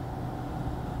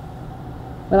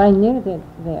 But I knew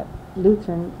that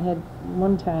Lutheran had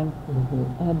one time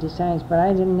had designs, but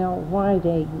I didn't know why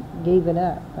they gave it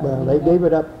up. Well, they gave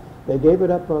it up. They gave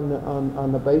it up on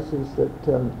the basis that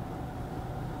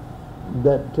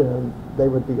they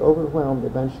would be overwhelmed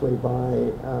eventually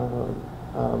by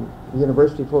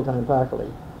university full-time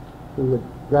faculty, who would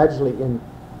gradually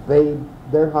invade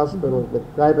their hospital with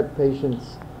private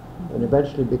patients and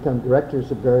eventually become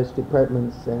directors of various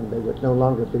departments, and they would no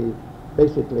longer be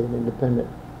basically an independent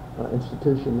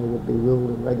institution. They would be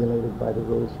ruled and regulated by the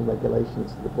rules and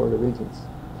regulations of the Board of Regents.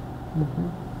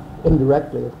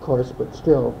 Indirectly, of course, but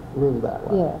still ruled that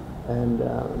way. Yeah. And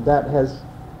that has,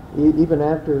 even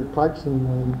after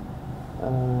Clarkson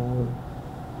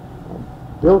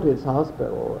built his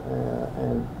hospital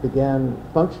and began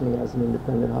functioning as an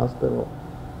independent hospital,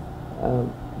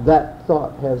 that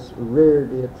thought has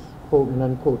reared its quote and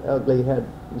unquote ugly head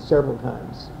several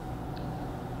times.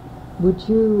 Would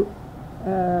you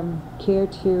care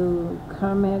to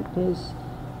comment as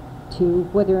to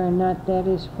whether or not that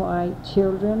is why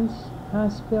Children's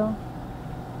Hospital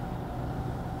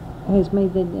has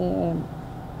made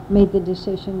the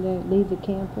decision to leave the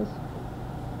campus?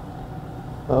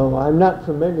 Oh, I'm not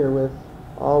familiar with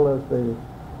all of the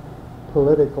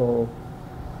political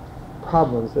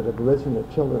problems that have arisen at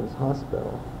Children's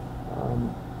Hospital.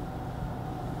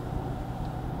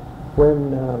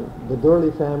 When the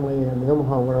Doorley family and the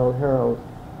Omaha World Herald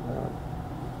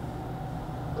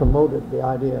promoted the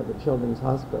idea of a children's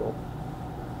hospital,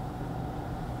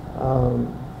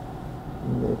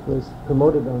 it was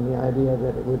promoted on the idea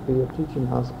that it would be a teaching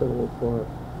hospital for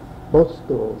both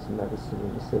schools of medicine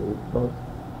in the city, both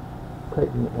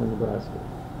Creighton and Nebraska.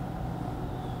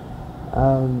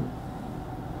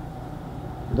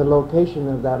 The location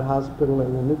of that hospital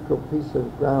in a neutral piece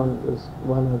of ground was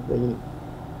one of the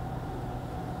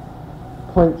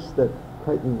points that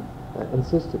Creighton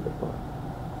insisted upon.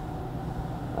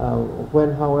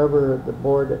 When, however, the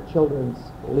board at Children's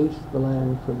leased the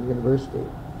land from the university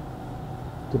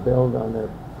to build on their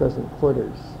present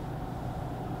quarters,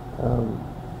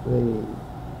 the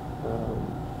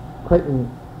Creighton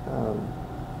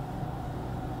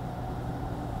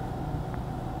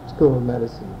School of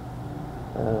Medicine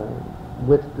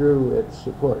withdrew its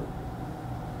support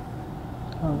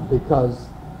because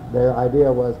their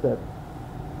idea was that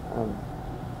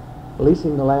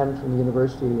leasing the land from the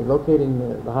university, locating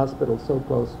the hospital so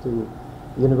close to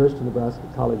the University of Nebraska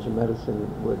College of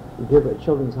Medicine would give a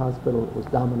children's hospital that was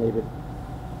dominated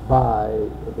by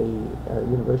the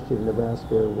University of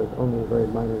Nebraska, with only a very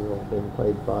minor role being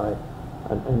played by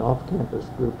an off-campus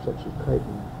group such as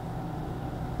Creighton.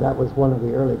 That was one of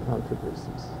the early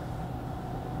controversies.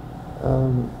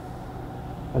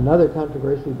 Another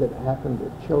controversy that happened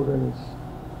at Children's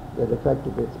that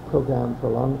affected its program for a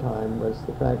long time was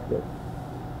the fact that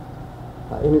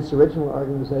in its original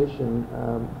organization,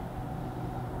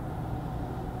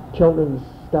 children's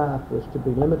staff was to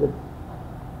be limited,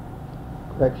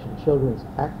 children's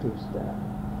active staff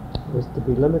was to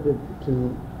be limited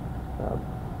to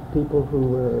people who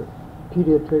were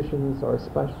pediatricians or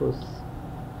specialists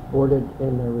boarded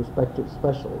in their respective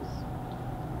specialties.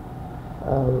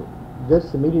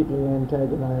 This immediately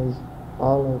antagonized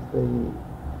all of the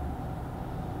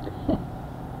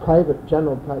private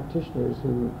general practitioners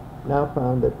who now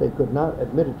found that they could not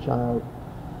admit a child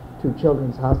to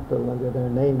Children's Hospital under their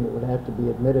name. It would have to be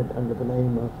admitted under the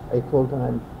name of a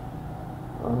full-time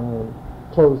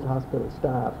closed hospital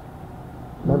staff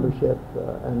membership,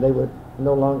 and they would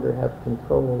no longer have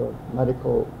control of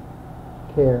medical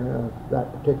care of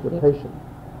that particular patient.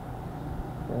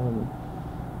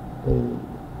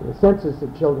 The census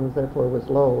of Children's, therefore, was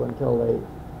low until they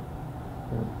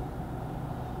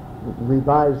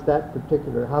revised that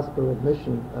particular hospital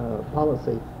admission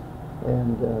policy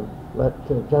and let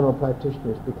general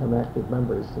practitioners become active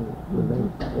members and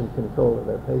remain in control of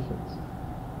their patients.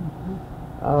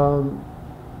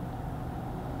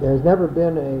 There's never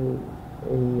been a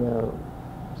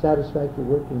satisfactory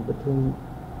working between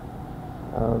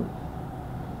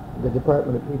the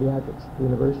Department of Pediatrics at the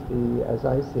university, as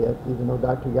I see it, even though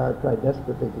Dr. Yar tried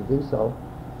desperately to do so,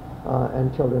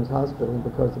 and Children's Hospital,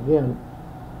 because again,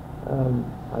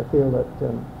 I feel that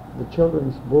the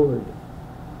Children's Board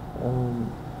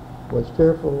was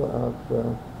fearful of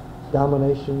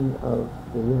domination of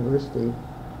the university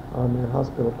on their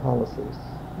hospital policies.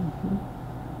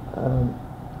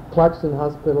 Clarkson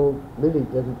Hospital really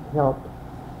didn't help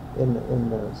in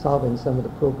solving some of the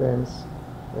programs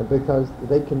because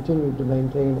they continued to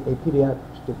maintain a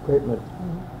pediatrics department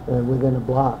within a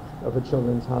block of a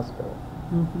children's hospital.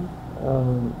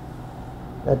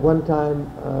 At one time,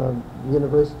 the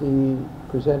university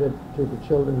presented to the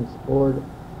Children's Board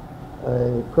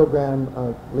a program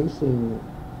of leasing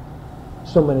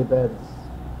so many beds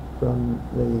from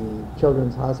the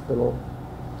Children's Hospital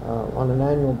on an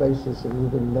annual basis and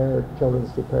moving their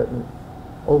children's department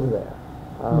over there.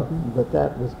 But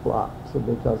that was blocked, so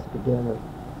because again of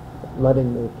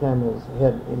letting the camel's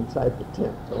head inside the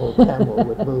tent, the whole camel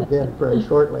would move in very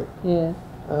shortly. Yeah.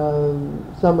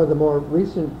 Some of the more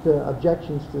recent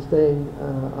objections to staying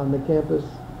on the campus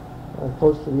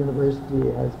close to the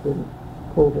university has been,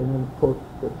 quote and unquote,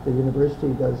 that the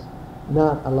university does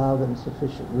not allow them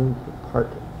sufficient room for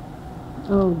parking.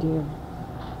 Oh dear.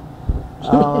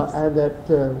 And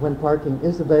that when parking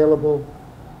is available,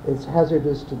 it's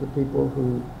hazardous to the people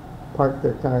who park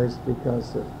their cars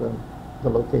because of the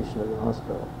location of the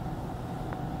hospital.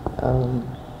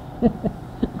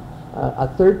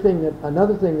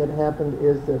 Another thing that happened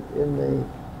is that in the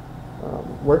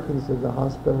workings of the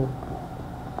hospital,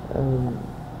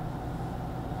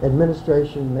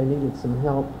 administration, they needed some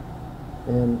help,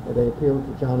 and they appealed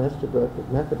to John Estabrook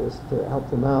at Methodist to help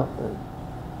them out, and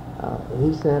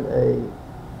he sent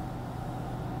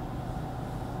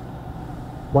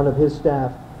one of his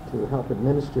staff to help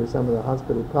administer some of the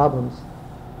hospital problems,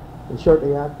 and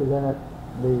shortly after that,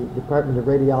 the Department of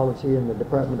Radiology and the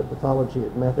Department of Pathology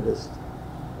at Methodist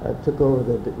took over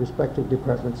the respective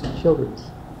departments of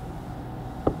Children's.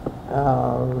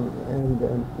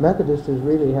 And Methodist has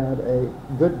really had a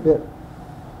good bit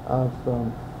of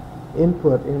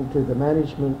input into the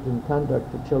management and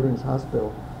conduct of Children's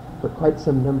Hospital for quite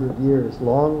some number of years,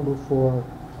 long before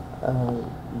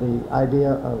the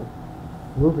idea of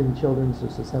moving Children's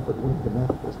as a separate wing to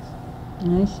Methodist.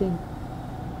 I see.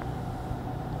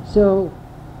 So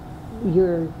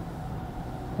your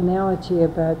analogy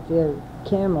about the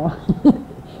camel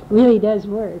really does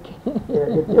work. Yeah,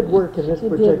 it did work in this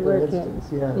particular instance,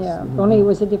 yes. Yeah, only it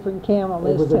was a different camel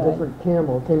this time. It was a different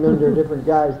camel, came under a different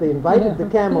guise. They invited the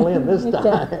camel in this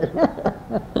time.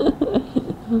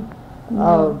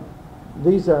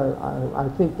 These are, I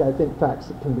think, facts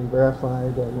that can be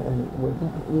verified and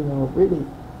would, really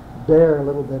bear a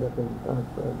little bit of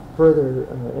further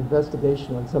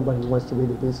investigation on somebody who wants to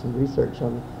really do some research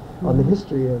on the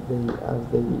history of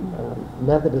the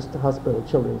Methodist Hospital,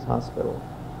 Children's Hospital.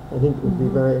 I think it would be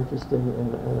very interesting,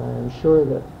 and I am sure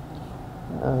that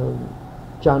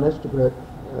John Estabrook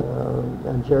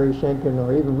and Jerry Schenken,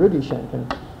 or even Rudy Schenken,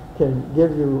 can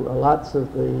give you lots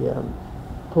of the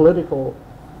political,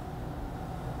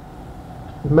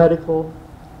 medical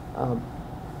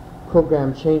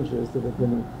program changes that have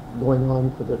been going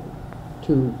on for the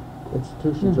two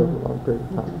institutions over a long period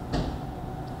of time.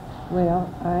 Well,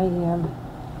 I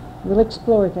will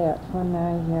explore that when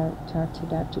I talk to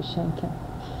Dr. Schenken.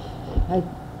 I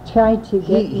tried to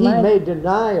get He may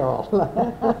deny all.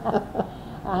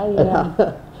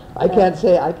 I can't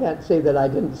say that I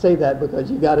didn't say that because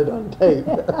you got it on tape.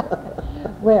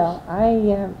 Well,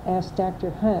 I asked Dr.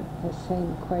 Hunt the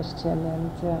same question,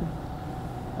 and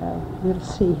we'll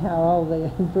see how all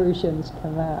the versions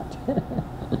come out.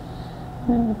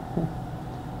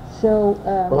 So.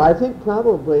 Well, I think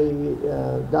probably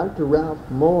Dr. Ralph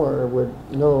Moore would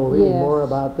know really Yes. more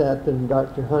about that than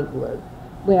Dr. Hunt would.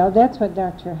 Well, that's what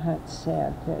Dr. Hunt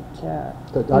said, that,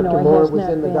 So you Dr. know, it Moore has was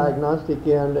not in the been- diagnostic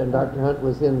end, and Dr. Hunt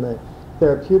was in the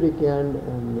therapeutic end,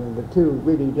 and the two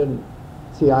really didn't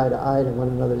see eye to eye to one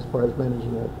another as far as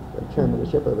managing a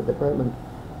chairmanship of a department.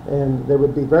 And there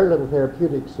would be very little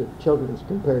therapeutics at Children's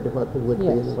compared to what there would be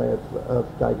in Yes. the way of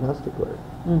diagnostic work.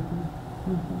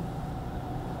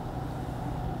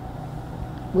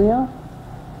 Well,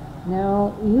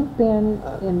 now you've been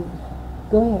in,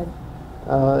 go ahead.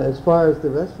 As far as the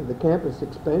rest of the campus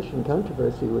expansion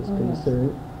controversy was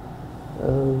concerned,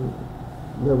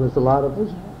 there was a lot of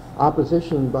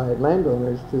opposition by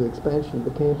landowners to expansion of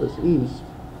the campus east,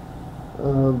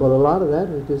 but a lot of that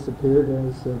has disappeared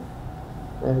as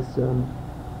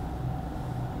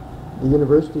the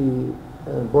University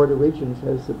Board of Regents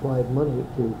has supplied money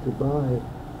to buy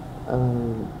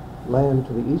land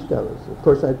to the east of us. Of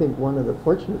course, I think one of the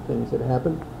fortunate things that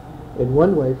happened, in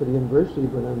one way for the university,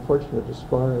 but unfortunate as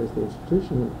far as the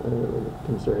institution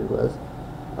concerned, was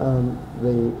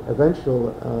the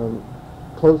eventual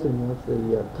closing of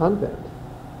the convent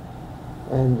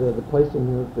and the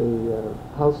placing of the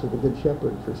House of the Good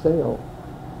Shepherd for sale,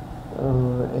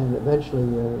 and eventually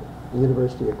the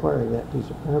university acquiring that piece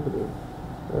of property,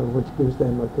 which gives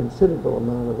them a considerable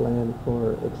amount of land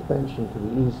for expansion to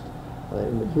the east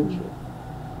in the future.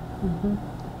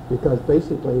 Because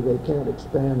basically they can't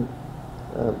expand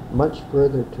much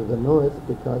further to the north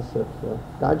because of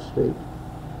Dodge Street.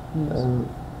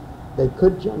 They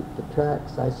could jump the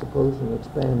tracks, I suppose, and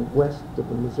expand west of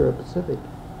the Missouri Pacific.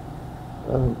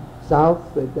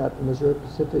 South, they've got the Missouri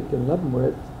Pacific and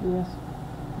Leavenworth. Yes.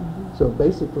 So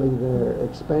basically their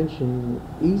expansion,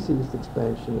 easiest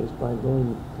expansion, is by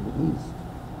going to the east.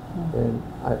 And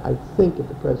I think at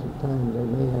the present time they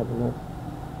may have enough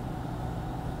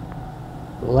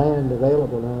land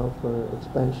available now for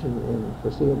expansion in the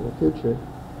foreseeable future,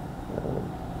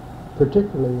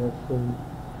 particularly if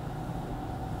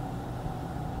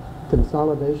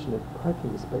consolidation of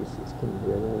parking spaces can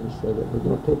be arranged so that we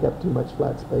don't take up too much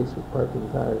flat space with parking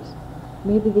cars.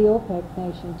 Maybe the OPEC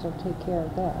nations will take care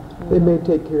of that. They may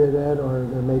take care of that, or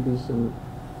there may be some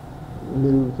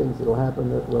new things that will happen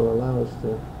that will allow us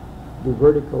to do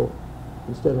vertical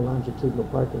instead of longitudinal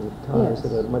parking of cars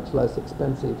at a much less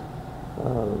expensive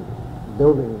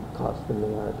building cost than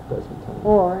they are at the present time.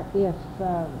 Or if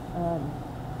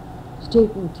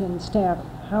student and staff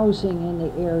housing in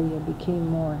the area became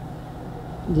more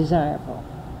desirable.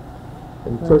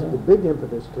 And of course, the big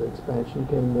impetus to expansion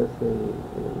came with the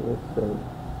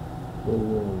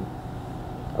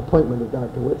appointment of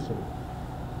Dr. Whitson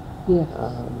Yes.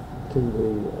 to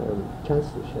the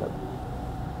chancellorship.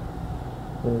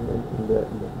 And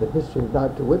the history of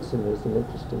Dr. Whitson is an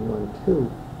interesting one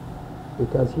too,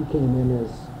 because he came in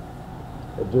as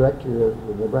a director of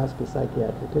the Nebraska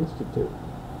Psychiatric Institute,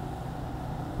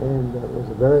 and was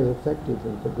a very effective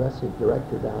and progressive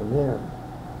director down there.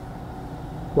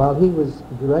 While he was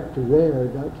director there,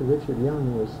 Dr. Richard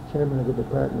Young was chairman of the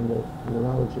Department of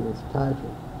Neurology and Psychiatry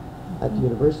at the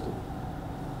university.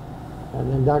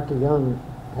 And then Dr. Young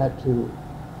had to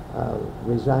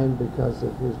resign because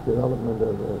of his development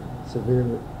of a severe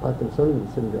Parkinsonian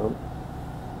syndrome,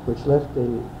 which left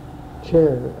the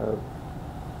chair of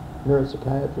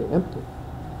neuropsychiatry empty.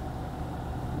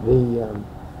 I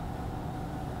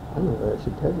don't know whether I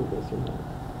should tell you this or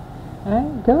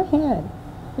not. Go ahead.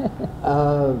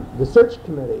 The search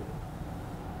committee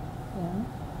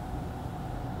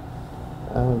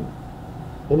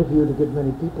interviewed a good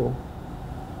many people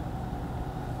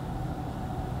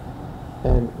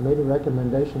and made a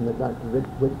recommendation that Dr.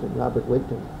 Robert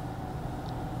Wigton,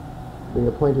 be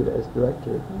appointed as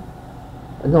director.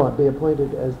 Be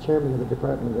appointed as chairman of the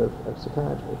Department of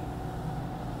Psychiatry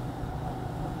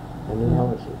and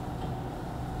Neurology.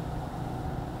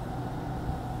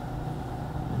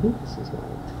 I think this is right.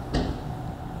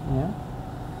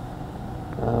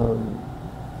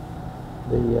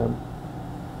 The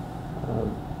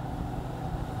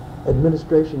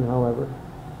administration, however,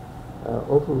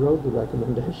 overrode the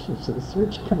recommendations of the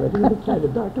search committee and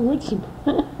appointed Dr. Woodson.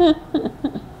 I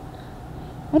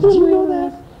Did you know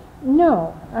realize, that?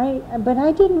 No, but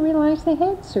I didn't realize they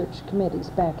had search committees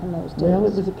back in those days. Well,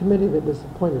 it was a committee that was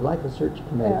appointed like a search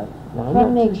committee. Now, I'm From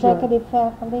not the too sure. executive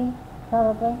faculty,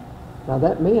 probably. Now,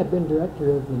 that may have been director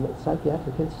of the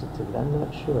Psychiatric Institute. I'm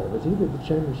not sure. It was either the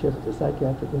chairmanship of the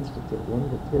Psychiatric Institute, one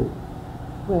of the two.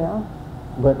 Well,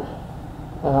 But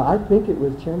I think it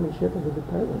was chairmanship of the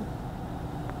department.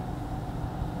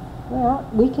 well,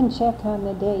 we can check on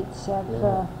the dates of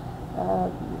Yeah.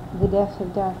 the death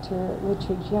of Dr.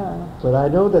 Richard Young. But I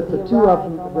know that the The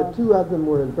two of them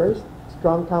were in very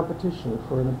strong competition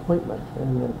for an appointment,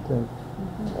 and that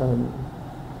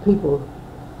people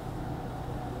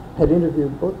had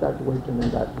interviewed both Dr. Wigton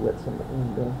and Dr. Whitson,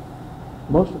 and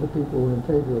most of the people were in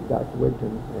favor of Dr.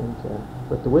 Wigton,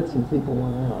 but the Whitson people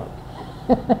won out.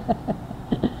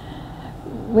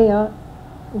 Well,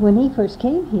 when he first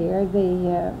came here,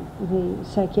 the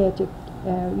psychiatric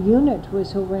unit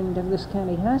was over in Douglas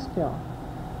County Hospital,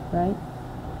 right?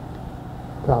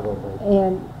 Probably.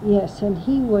 And yes, and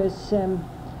he was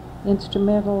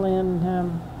instrumental in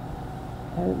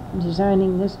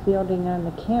designing this building on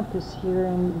the campus here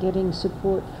and getting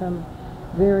support from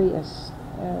various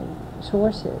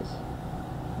sources,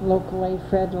 locally,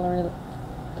 federally,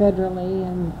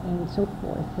 and so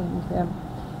forth. And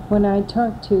when I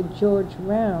talked to George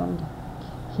Round,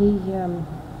 he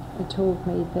told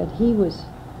me that he was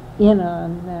in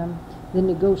on the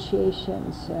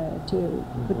negotiations to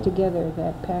put together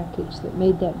that package that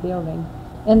made that building,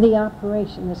 and the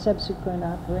operation, the subsequent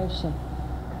operation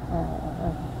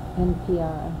of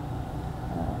NPI.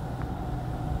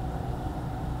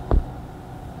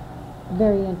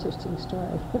 Very interesting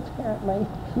story, apparently.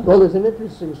 Well, there's an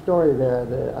interesting story there,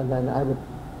 and then I'm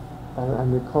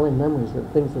recalling memories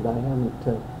of things that I haven't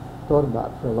thought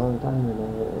about for a long time,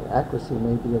 and accuracy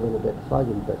may be a little bit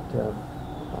foggy, but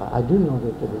I do know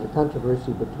that there was a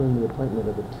controversy between the appointment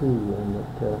of the two, and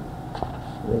that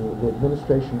the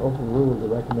administration overruled the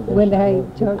recommendation. When I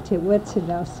talk to Whitson,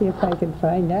 I'll see if I can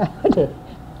find out.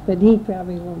 But he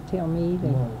probably won't tell me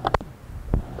either. No.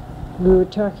 We were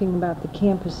talking about the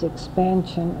campus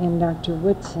expansion and Dr.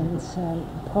 Whitson's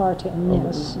part in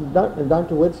this.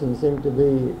 Dr. Whitson seemed to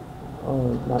be,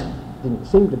 didn't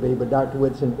seem to be, but Dr.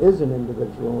 Whitson is an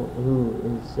individual who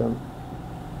is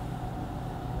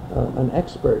an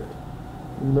expert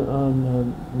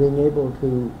on being able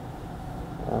to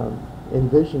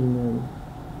envision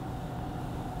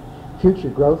future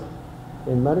growth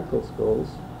in medical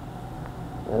schools,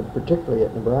 particularly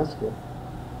at Nebraska,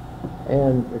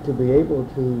 and to be able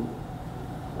to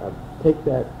take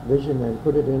that vision and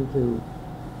put it into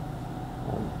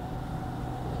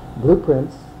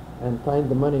blueprints and find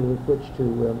the money with which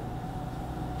to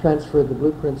transfer the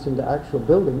blueprints into actual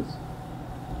buildings,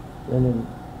 and in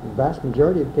the vast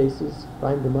majority of cases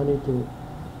find the money to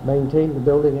maintain the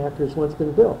building after it's once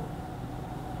been built.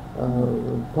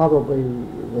 Probably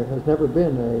there has never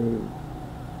been a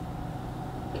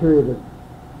period of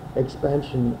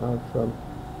expansion of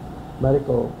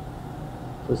medical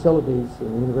facilities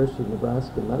in the University of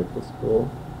Nebraska Medical School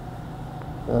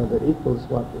that equals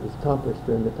what was accomplished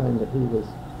during the time that he was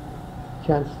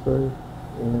chancellor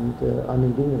and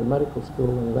dean of the medical school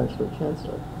and eventually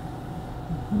chancellor.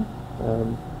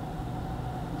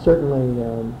 Certainly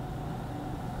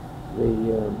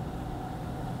the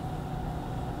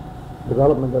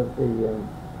development of the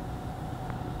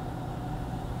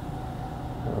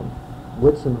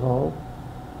Whitson Hall,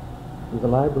 the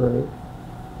library,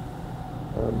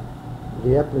 the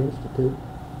Epley Institute,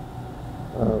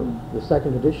 the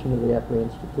second edition of the Epley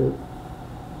Institute,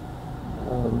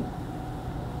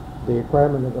 the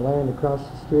acquirement of the land across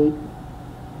the street,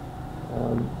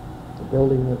 the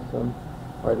building of,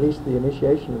 or at least the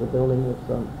initiation of the building of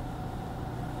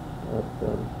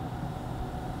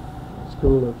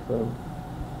School of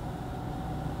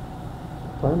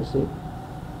Pharmacy,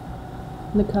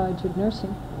 The College of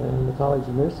Nursing. and the College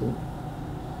of Nursing,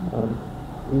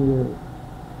 either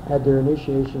had their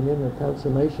initiation in or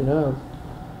consummation of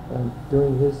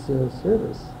during his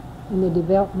service. And the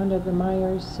development of the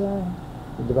Myers The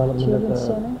development Children's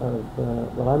Center?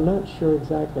 Well, I'm not sure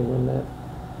exactly when that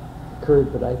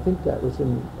occurred, but I think that was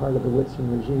in part of the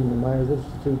Whitson regime. The Myers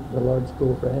Institute, the large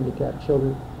school for handicapped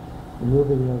children, the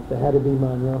moving of the Hattie B.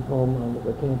 Monroe home onto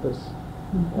the campus,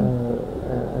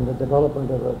 and the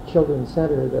development of a children's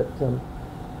center that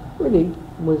really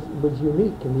was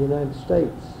unique in the United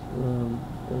States.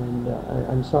 And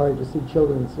I'm sorry to see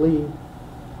children's leave.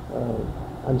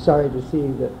 I'm sorry to see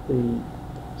that the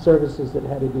services at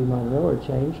Hattie B. Monroe are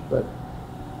changed, but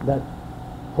that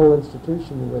whole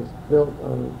institution was built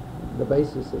on the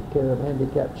basis of care of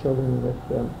handicapped children with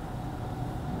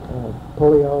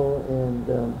polio and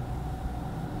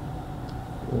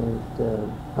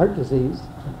heart disease,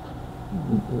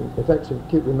 effects of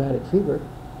acute rheumatic fever,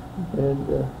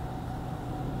 and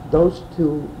those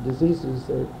two diseases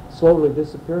are slowly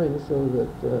disappearing, so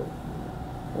that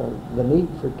the need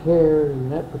for care in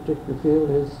that particular field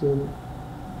is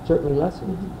certainly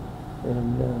lessened.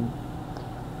 And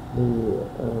the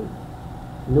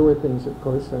newer things, of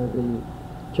course, are the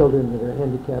children that are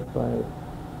handicapped by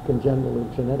congenital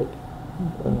or genetic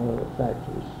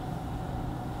factors.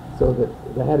 So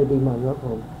that the Hattie B. Monroe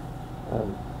Home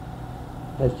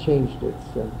has changed its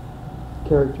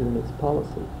character and its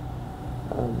policy.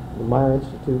 The Meyer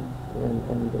Institute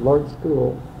and the Lord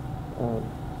School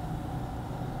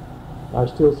are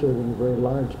still serving a very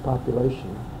large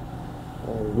population.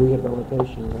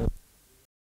 Rehabilitation